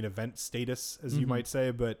ascend to main event status, as you might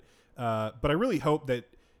say, but I really hope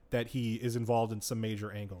that he is involved in some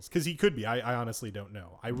major angles because he could be. I honestly don't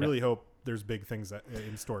know. I really hope there's big things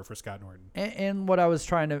in store for Scott Norton. And what I was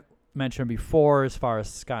trying to mention before, as far as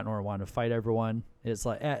Scott Norton wanted to fight everyone, is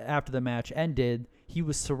like after the match ended, he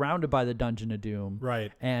was surrounded by the Dungeon of Doom, right?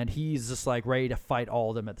 And he's just like ready to fight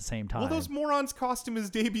all of them at the same time. Well, those morons cost him his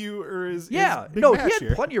debut or his big he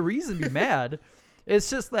had plenty of reason to be mad. It's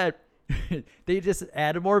just that they just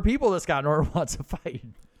added more people that Scott Norton wants to fight.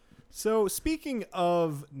 So speaking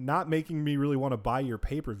of not making me really want to buy your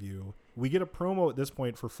pay-per-view, we get a promo at this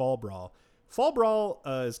point for Fall Brawl. Fall Brawl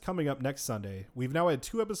is coming up next Sunday. We've now had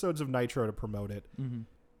 2 episodes of Nitro to promote it.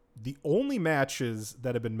 The only matches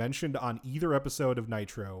that have been mentioned on either episode of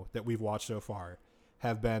Nitro that we've watched so far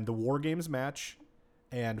have been the War Games match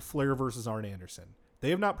and Flair versus Arn Anderson. They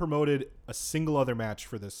have not promoted a single other match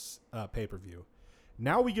for this pay-per-view.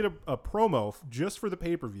 Now we get a promo just for the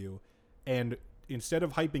pay-per-view, and instead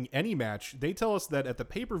of hyping any match, they tell us that at the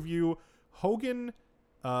pay-per-view, Hogan,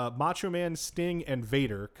 Macho Man, Sting, and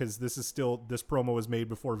Vader, because this promo was made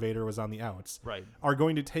before Vader was on the outs, right, are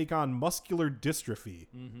going to take on muscular dystrophy.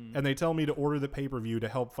 And they tell me to order the pay-per-view to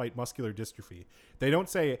help fight muscular dystrophy. They don't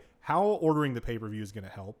say how ordering the pay-per-view is going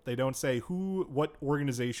to help. They don't say what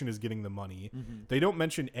organization is getting the money. They don't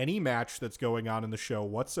mention any match that's going on in the show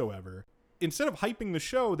whatsoever. Instead of hyping the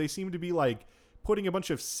show, they seem to be like putting a bunch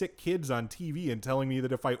of sick kids on TV and telling me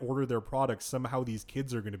that if I order their products, somehow these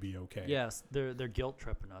kids are going to be okay. Yes, they're guilt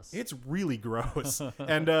tripping us. It's really gross.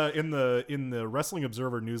 And in the Wrestling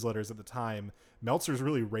Observer newsletters at the time, Meltzer's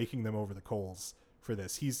really raking them over the coals for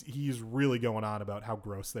this. He's really going on about how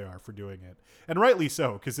gross they are for doing it, and rightly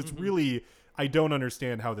so, because it's really, I don't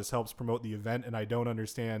understand how this helps promote the event, and I don't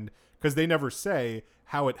understand because they never say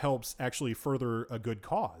how it helps actually further a good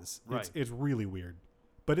cause. Right. It's really weird.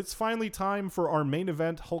 But it's finally time for our main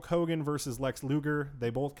event, Hulk Hogan versus Lex Luger. They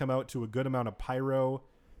both come out to a good amount of pyro.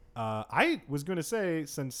 I was going to say,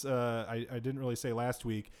 since I didn't really say last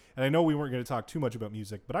week, and I know we weren't going to talk too much about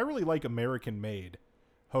music, but I really like American Made,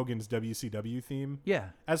 Hogan's WCW theme. Yeah.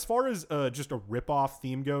 As far as just a rip-off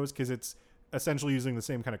theme goes, because it's essentially using the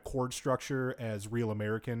same kind of chord structure as Real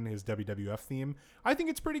American, his WWF theme, I think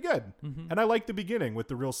it's pretty good. And I like the beginning with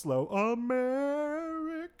the real slow American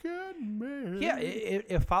Made. Yeah,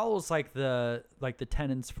 it follows like the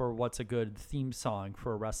tenets for what's a good theme song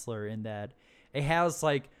for a wrestler, in that it has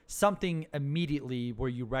like something immediately where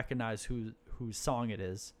you recognize whose song it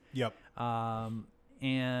is. Yep.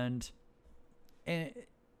 And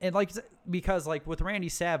like, because like with Randy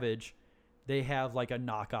Savage, they have like a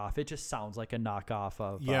knockoff. It just sounds like a knockoff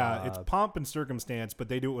of. Yeah, it's Pomp and Circumstance, but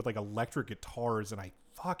they do it with like electric guitars, and I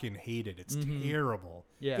fucking hate it. It's terrible.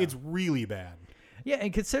 Yeah. It's really bad. Yeah,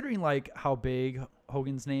 and considering like how big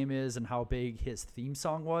Hogan's name is and how big his theme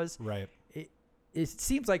song was, right? It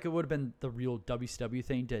seems like it would have been the real WCW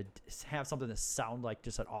thing to have something that sound like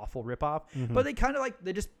just an awful ripoff. But they kind of like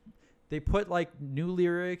they put like new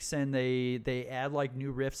lyrics and they add like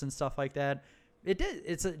new riffs and stuff like that.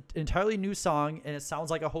 It's an entirely new song, and it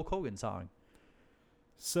sounds like a Hulk Hogan song.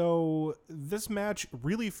 So this match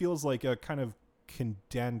really feels like a kind of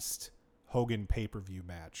condensed Hogan pay-per-view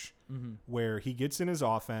match, where he gets in his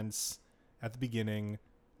offense at the beginning.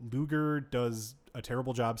 Luger does a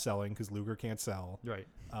terrible job selling because Luger can't sell. Right.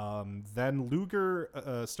 Then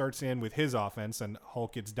Luger starts in with his offense, and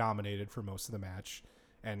Hulk gets dominated for most of the match,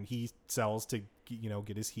 and he sells to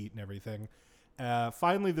get his heat and everything.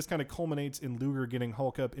 Finally, this kind of culminates in Luger getting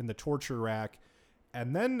Hulk up in the torture rack,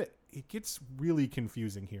 and then it gets really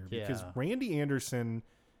confusing here because Randy Anderson,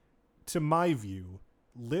 to my view,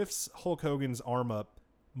 lifts Hulk Hogan's arm up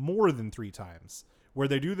more than 3 times. Where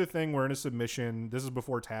they do the thing where in a submission, this is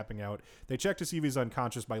before tapping out, they check to see if he's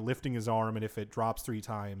unconscious by lifting his arm, and if it drops 3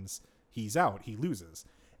 times, he's out. He loses.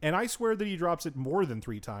 And I swear that he drops it more than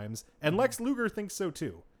 3 times, and Lex Luger thinks so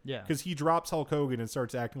too. Yeah. Because he drops Hulk Hogan and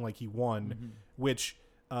starts acting like he won, which,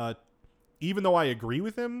 even though I agree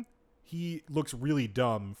with him, he looks really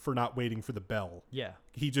dumb for not waiting for the bell. Yeah.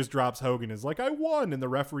 He just drops Hogan and is like, I won, and the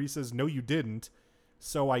referee says, no, you didn't.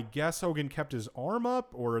 So I guess Hogan kept his arm up,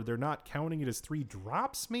 or they're not counting it as 3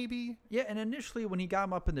 drops, maybe? Yeah, and initially when he got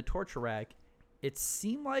him up in the torture rack, it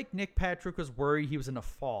seemed like Nick Patrick was worried he was in a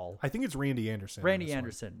fall. I think it's Randy Anderson. Randy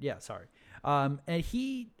Anderson, yeah, sorry. And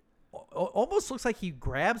he almost looks like he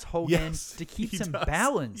grabs Hogan to keep him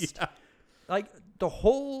balanced. Yeah. Like, the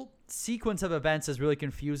whole sequence of events is really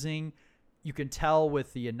confusing. You can tell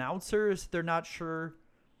with the announcers, they're not sure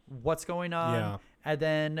what's going on. Yeah. And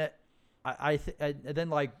then... and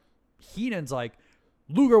then like Heenan's like,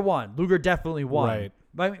 Luger won. Luger definitely won.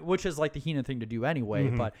 Right. Which is like the Heenan thing to do anyway.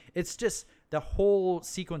 But it's just the whole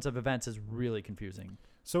sequence of events is really confusing.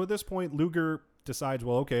 So at this point, Luger decides,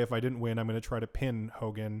 well, okay, if I didn't win, I'm going to try to pin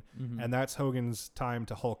Hogan. And that's Hogan's time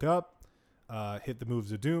to Hulk up, hit the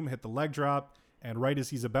moves of doom, hit the leg drop. And right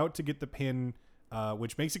as he's about to get the pin,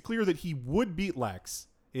 which makes it clear that he would beat Lex.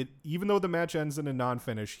 Even though the match ends in a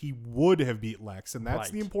non-finish, he would have beat Lex, and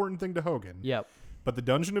that's the important thing to Hogan. Yep. But the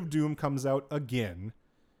Dungeon of Doom comes out again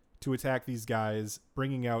to attack these guys,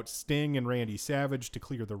 bringing out Sting and Randy Savage to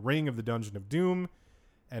clear the ring of the Dungeon of Doom.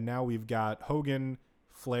 And now we've got Hogan,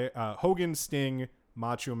 Sting,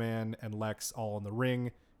 Macho Man, and Lex all in the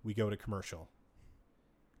ring. We go to commercial.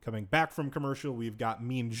 Coming back from commercial, we've got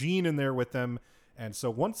Mean Gene in there with them. And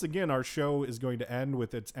so once again, our show is going to end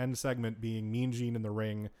with its end segment being Mean Gene in the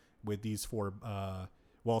ring with these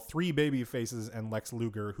 3 baby faces and Lex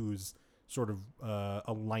Luger, whose sort of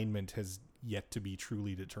alignment has yet to be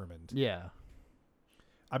truly determined. Yeah.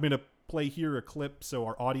 I'm going to play here a clip so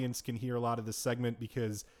our audience can hear a lot of this segment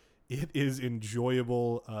because it is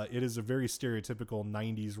enjoyable. It is a very stereotypical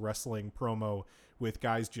 90s wrestling promo with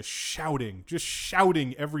guys just shouting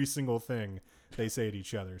every single thing they say at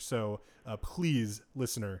each other. So please,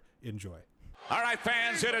 listener, enjoy. All right,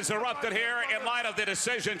 fans, it is erupted here in light of the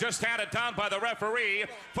decision just handed down by the referee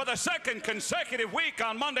for the 2nd consecutive week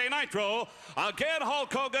on Monday Nitro. Again,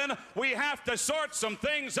 Hulk Hogan, we have to sort some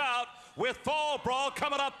things out with Fall Brawl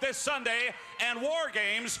coming up this Sunday and War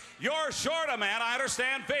Games. You're short a man. I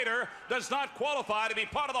understand Vader does not qualify to be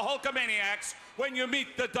part of the Hulkamaniacs when you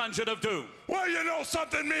meet the Dungeon of Doom. Well, you know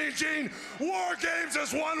something, Mean Gene? War Games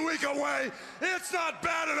is 1 week away. It's not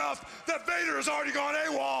bad enough that Vader has already gone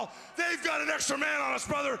AWOL. They've got an extra man on us,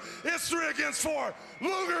 brother. It's 3 against 4.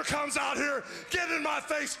 Luger comes out here, get in my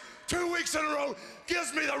face 2 weeks in a row,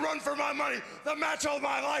 gives me the run for my money, the match of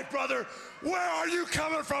my life, brother. Where are you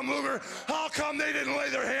coming from, Luger? How come they didn't lay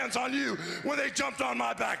their hands on you when they jumped on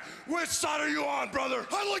my back? Which side are you on, brother?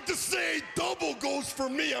 I'd like to say double goes for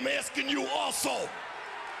me. I'm asking you also.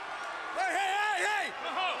 Hey!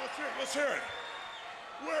 Let's hear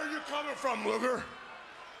it. Where are you coming from, Luger?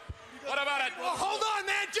 What about it? Well, hold on,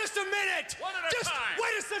 man. Just a minute. One at a time.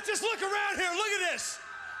 Wait a second. Just look around here. Look at this.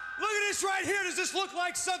 Look at this right here. Does this look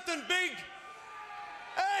like something big?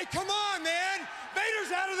 Hey, come on, man.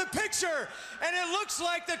 Vader's out of the picture. And it looks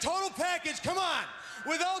like the total package. Come on.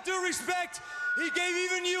 With all due respect, he gave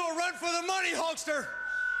even you a run for the money, Hulkster.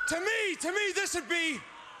 To me,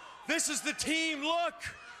 this is the team look.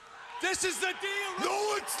 This is the deal.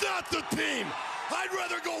 No, it's not the team. I'd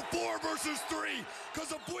rather go 4 versus 3,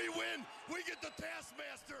 because if we win, we get the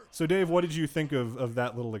Taskmaster. So, Dave, what did you think of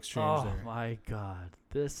that little exchange there? Oh, my God.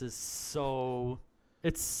 This is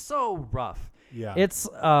it's so rough. Yeah. It's,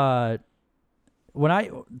 when I,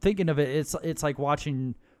 thinking of it, it's like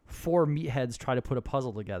watching 4 meatheads try to put a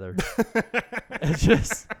puzzle together. It's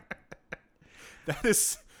just. That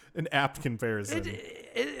is an apt comparison.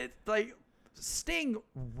 It like Sting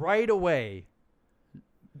right away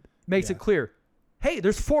makes it clear, hey,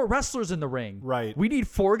 there's 4 wrestlers in the ring. Right. We need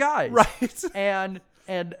 4 guys. Right.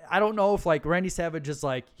 And I don't know if like Randy Savage is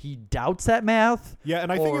like he doubts that math. Yeah,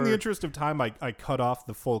 and I think in the interest of time, I cut off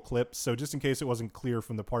the full clip. So just in case it wasn't clear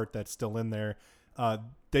from the part that's still in there,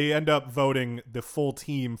 they end up voting the full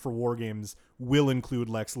team for War Games will include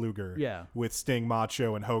Lex Luger. Yeah. With Sting,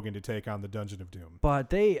 Macho, and Hogan to take on the Dungeon of Doom. But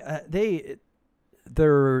their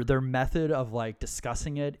method of like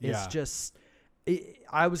discussing it is just.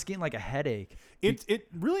 I was getting like a headache. It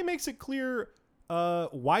really makes it clear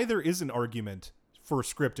why there is an argument for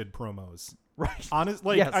scripted promos. Right.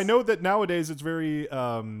 Yes. I know that nowadays it's very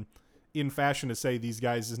in fashion to say these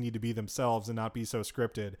guys just need to be themselves and not be so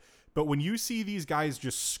scripted. But when you see these guys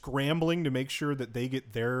just scrambling to make sure that they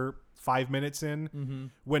get their 5 minutes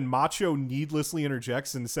in, when Macho needlessly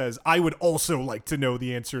interjects and says, I would also like to know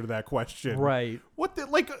the answer to that question. Right. What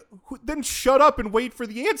the, then shut up and wait for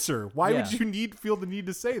the answer. Why would you feel the need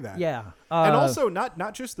to say that? Yeah. And also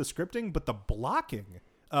not just the scripting, but the blocking.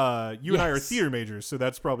 You and I are theater majors, so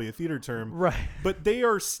that's probably a theater term. Right. But they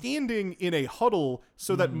are standing in a huddle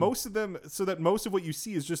so that most of what you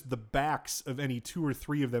see is just the backs of any 2 or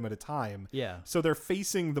 3 of them at a time. Yeah. So they're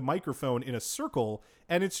facing the microphone in a circle,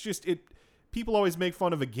 and it's just people always make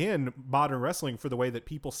fun of, again, modern wrestling for the way that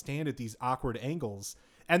people stand at these awkward angles.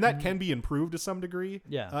 And that can be improved to some degree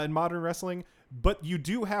in modern wrestling. But you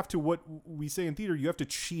do have to, what we say in theater, you have to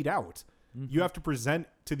cheat out. You have to present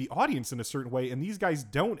to the audience in a certain way, and these guys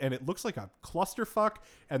don't, and it looks like a clusterfuck,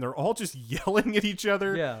 and they're all just yelling at each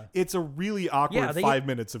other. Yeah. It's a really awkward 5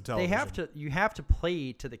 minutes of television. You have to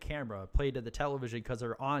play to the camera, play to the television because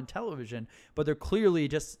they're on television, but they're clearly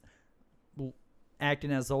just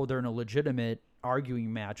acting as though they're in a legitimate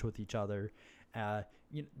arguing match with each other.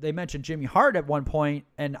 They mentioned Jimmy Hart at one point,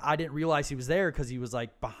 and I didn't realize he was there because he was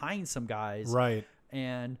like behind some guys. Right.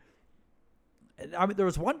 And I mean, there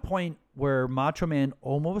was one point where Macho Man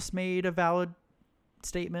almost made a valid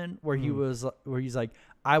statement where he's like,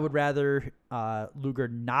 I would rather Luger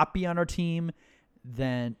not be on our team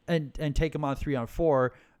than and take him on 3-on-4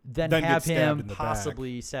 than have him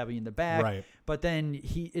possibly stabbing in the back. Right. But then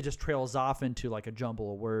it just trails off into like a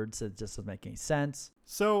jumble of words. It just doesn't make any sense.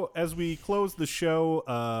 So as we close the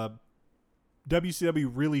show, WCW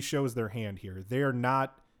really shows their hand here. They are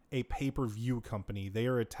not a pay-per-view company. They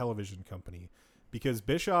are a television company. Because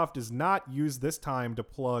Bischoff does not use this time to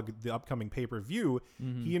plug the upcoming pay-per-view.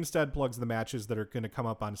 He instead plugs the matches that are going to come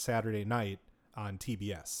up on Saturday night on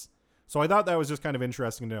TBS. So I thought that was just kind of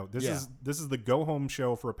interesting to note. This is the go-home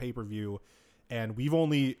show for a pay-per-view, and we've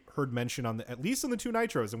only heard mention on at least on the 2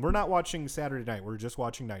 Nitros, and we're not watching Saturday night. We're just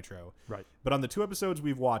watching Nitro. Right. But on the 2 episodes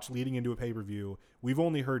we've watched leading into a pay-per-view, we've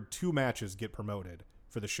only heard 2 matches get promoted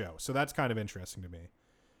for the show. So that's kind of interesting to me.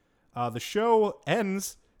 The show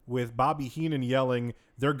ends with Bobby Heenan yelling,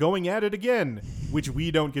 "They're going at it again," which we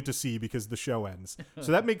don't get to see because the show ends.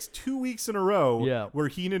 So that makes 2 weeks in a row where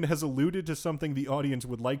Heenan has alluded to something the audience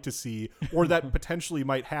would like to see or that potentially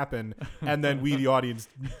might happen, and then we, the audience,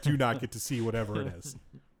 do not get to see whatever it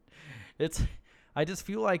is. I just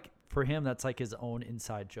feel like for him, that's like his own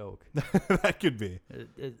inside joke. That could be.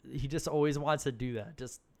 He just always wants to do that.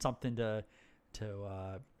 Just something to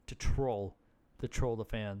troll the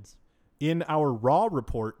fans. In our Raw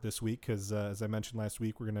report this week, because as I mentioned last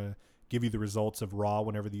week, we're going to give you the results of Raw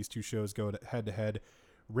whenever these 2 shows go head-to-head.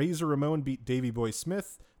 Razor Ramon beat Davey Boy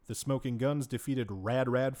Smith. The Smoking Guns defeated Rad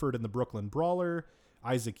Radford and the Brooklyn Brawler.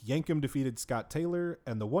 Isaac Yankem defeated Scott Taylor.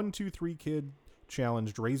 And the 1-2-3 Kid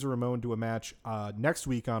challenged Razor Ramon to a match next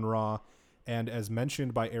week on Raw. And as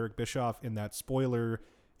mentioned by Eric Bischoff in that spoiler,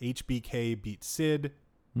 HBK beat Sid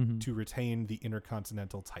to retain the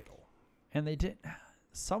Intercontinental title. And they did...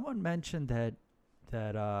 Someone mentioned that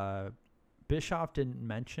Bischoff didn't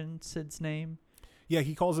mention Sid's name. Yeah,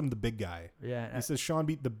 he calls him the big guy. Yeah. He says Sean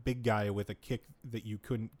beat the big guy with a kick that you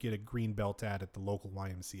couldn't get a green belt at the local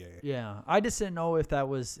YMCA. Yeah. I just didn't know if there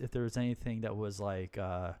was anything that was like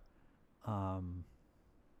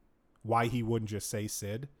why he wouldn't just say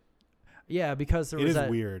Sid. Yeah, because there was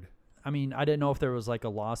weird. I mean, I didn't know if there was like a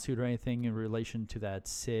lawsuit or anything in relation to that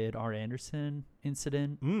Sid R. Anderson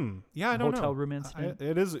incident. Yeah, I don't know. Hotel room incident.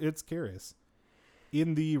 It's curious.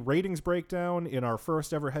 In the ratings breakdown, in our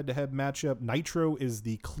first ever head-to-head matchup, Nitro is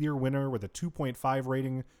the clear winner with a 2.5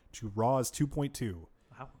 rating to Raw's 2.2.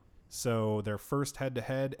 Wow. So their first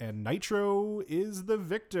head-to-head, and Nitro is the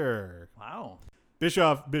victor. Wow.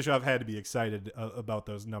 Bischoff had to be excited about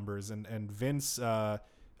those numbers, and Vince, I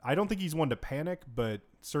don't think he's one to panic, but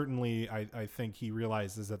certainly I think he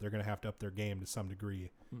realizes that they're going to have to up their game to some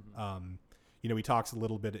degree. Mm-hmm. He talks a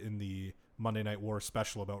little bit in the Monday Night War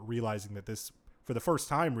special about realizing that this, for the first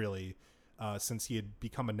time really, since he had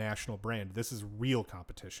become a national brand, this is real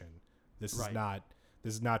competition. This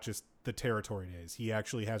is not just the territory days. He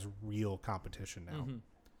actually has real competition now. Mm-hmm.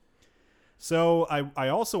 So I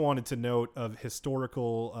also wanted to note of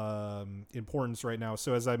historical importance right now.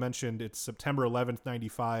 So as I mentioned, it's September 11th,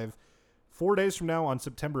 95. 4 days from now, on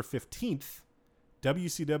September 15th,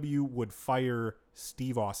 WCW would fire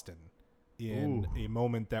Steve Austin in a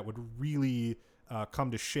moment that would really come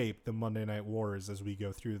to shape the Monday Night Wars as we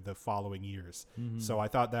go through the following years. Mm-hmm. So I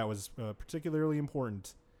thought that was particularly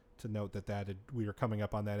important to note that we are coming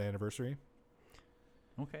up on that anniversary.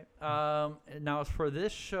 Okay. Now for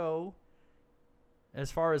this show, as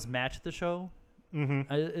far as match of the show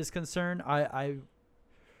is concerned,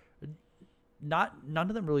 none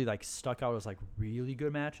of them really like stuck out as like really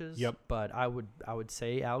good matches. Yep. But I would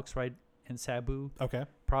say Alex Wright and Sabu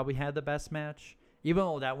probably had the best match, even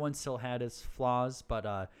though that one still had its flaws. But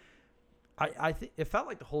I think it felt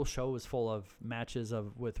like the whole show was full of matches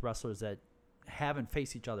with wrestlers that haven't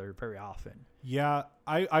faced each other very often. Yeah,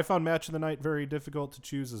 I found match of the night very difficult to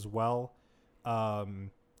choose as well.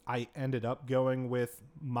 I ended up going with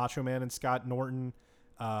Macho Man and Scott Norton.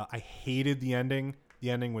 I hated the ending. The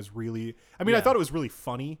ending was really, I thought it was really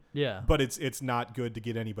funny. Yeah. But it's not good to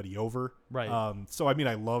get anybody over. Right. So I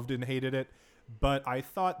loved and hated it, but I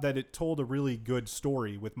thought that it told a really good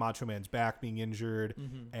story with Macho Man's back being injured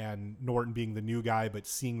and Norton being the new guy, but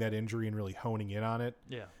seeing that injury and really honing in on it.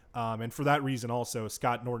 Yeah. And for that reason also,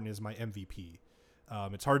 Scott Norton is my MVP.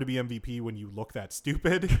 It's hard to be MVP when you look that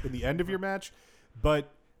stupid in the end of your match,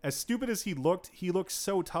 but as stupid as he looked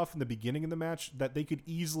so tough in the beginning of the match that they could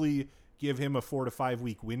easily give him a 4 to 5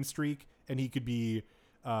 week win streak, and he could be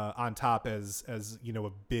on top as a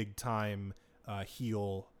big time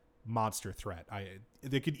heel monster threat.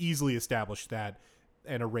 They could easily establish that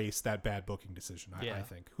and erase that bad booking decision. I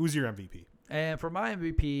think. Who's your MVP? And for my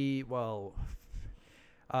MVP, well,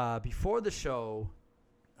 before the show,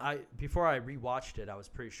 before I rewatched it, I was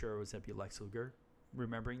pretty sure it was going to be Lex Luger,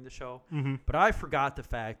 remembering the show. Mm-hmm. But I forgot the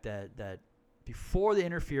fact that before the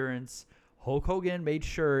interference, Hulk Hogan made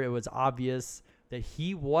sure it was obvious that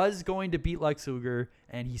he was going to beat Lex Luger,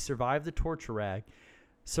 and he survived the torture rack.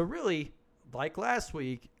 So really, like last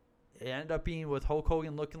week, it ended up being with Hulk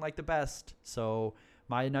Hogan looking like the best. So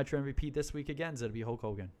my Nitro MVP this week again is going to be Hulk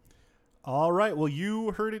Hogan. All right. Well,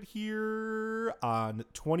 you heard it here on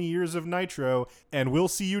 20 Years of Nitro, and we'll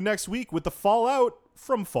see you next week with the fallout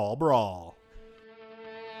from Fall Brawl.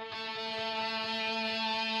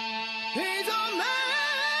 He's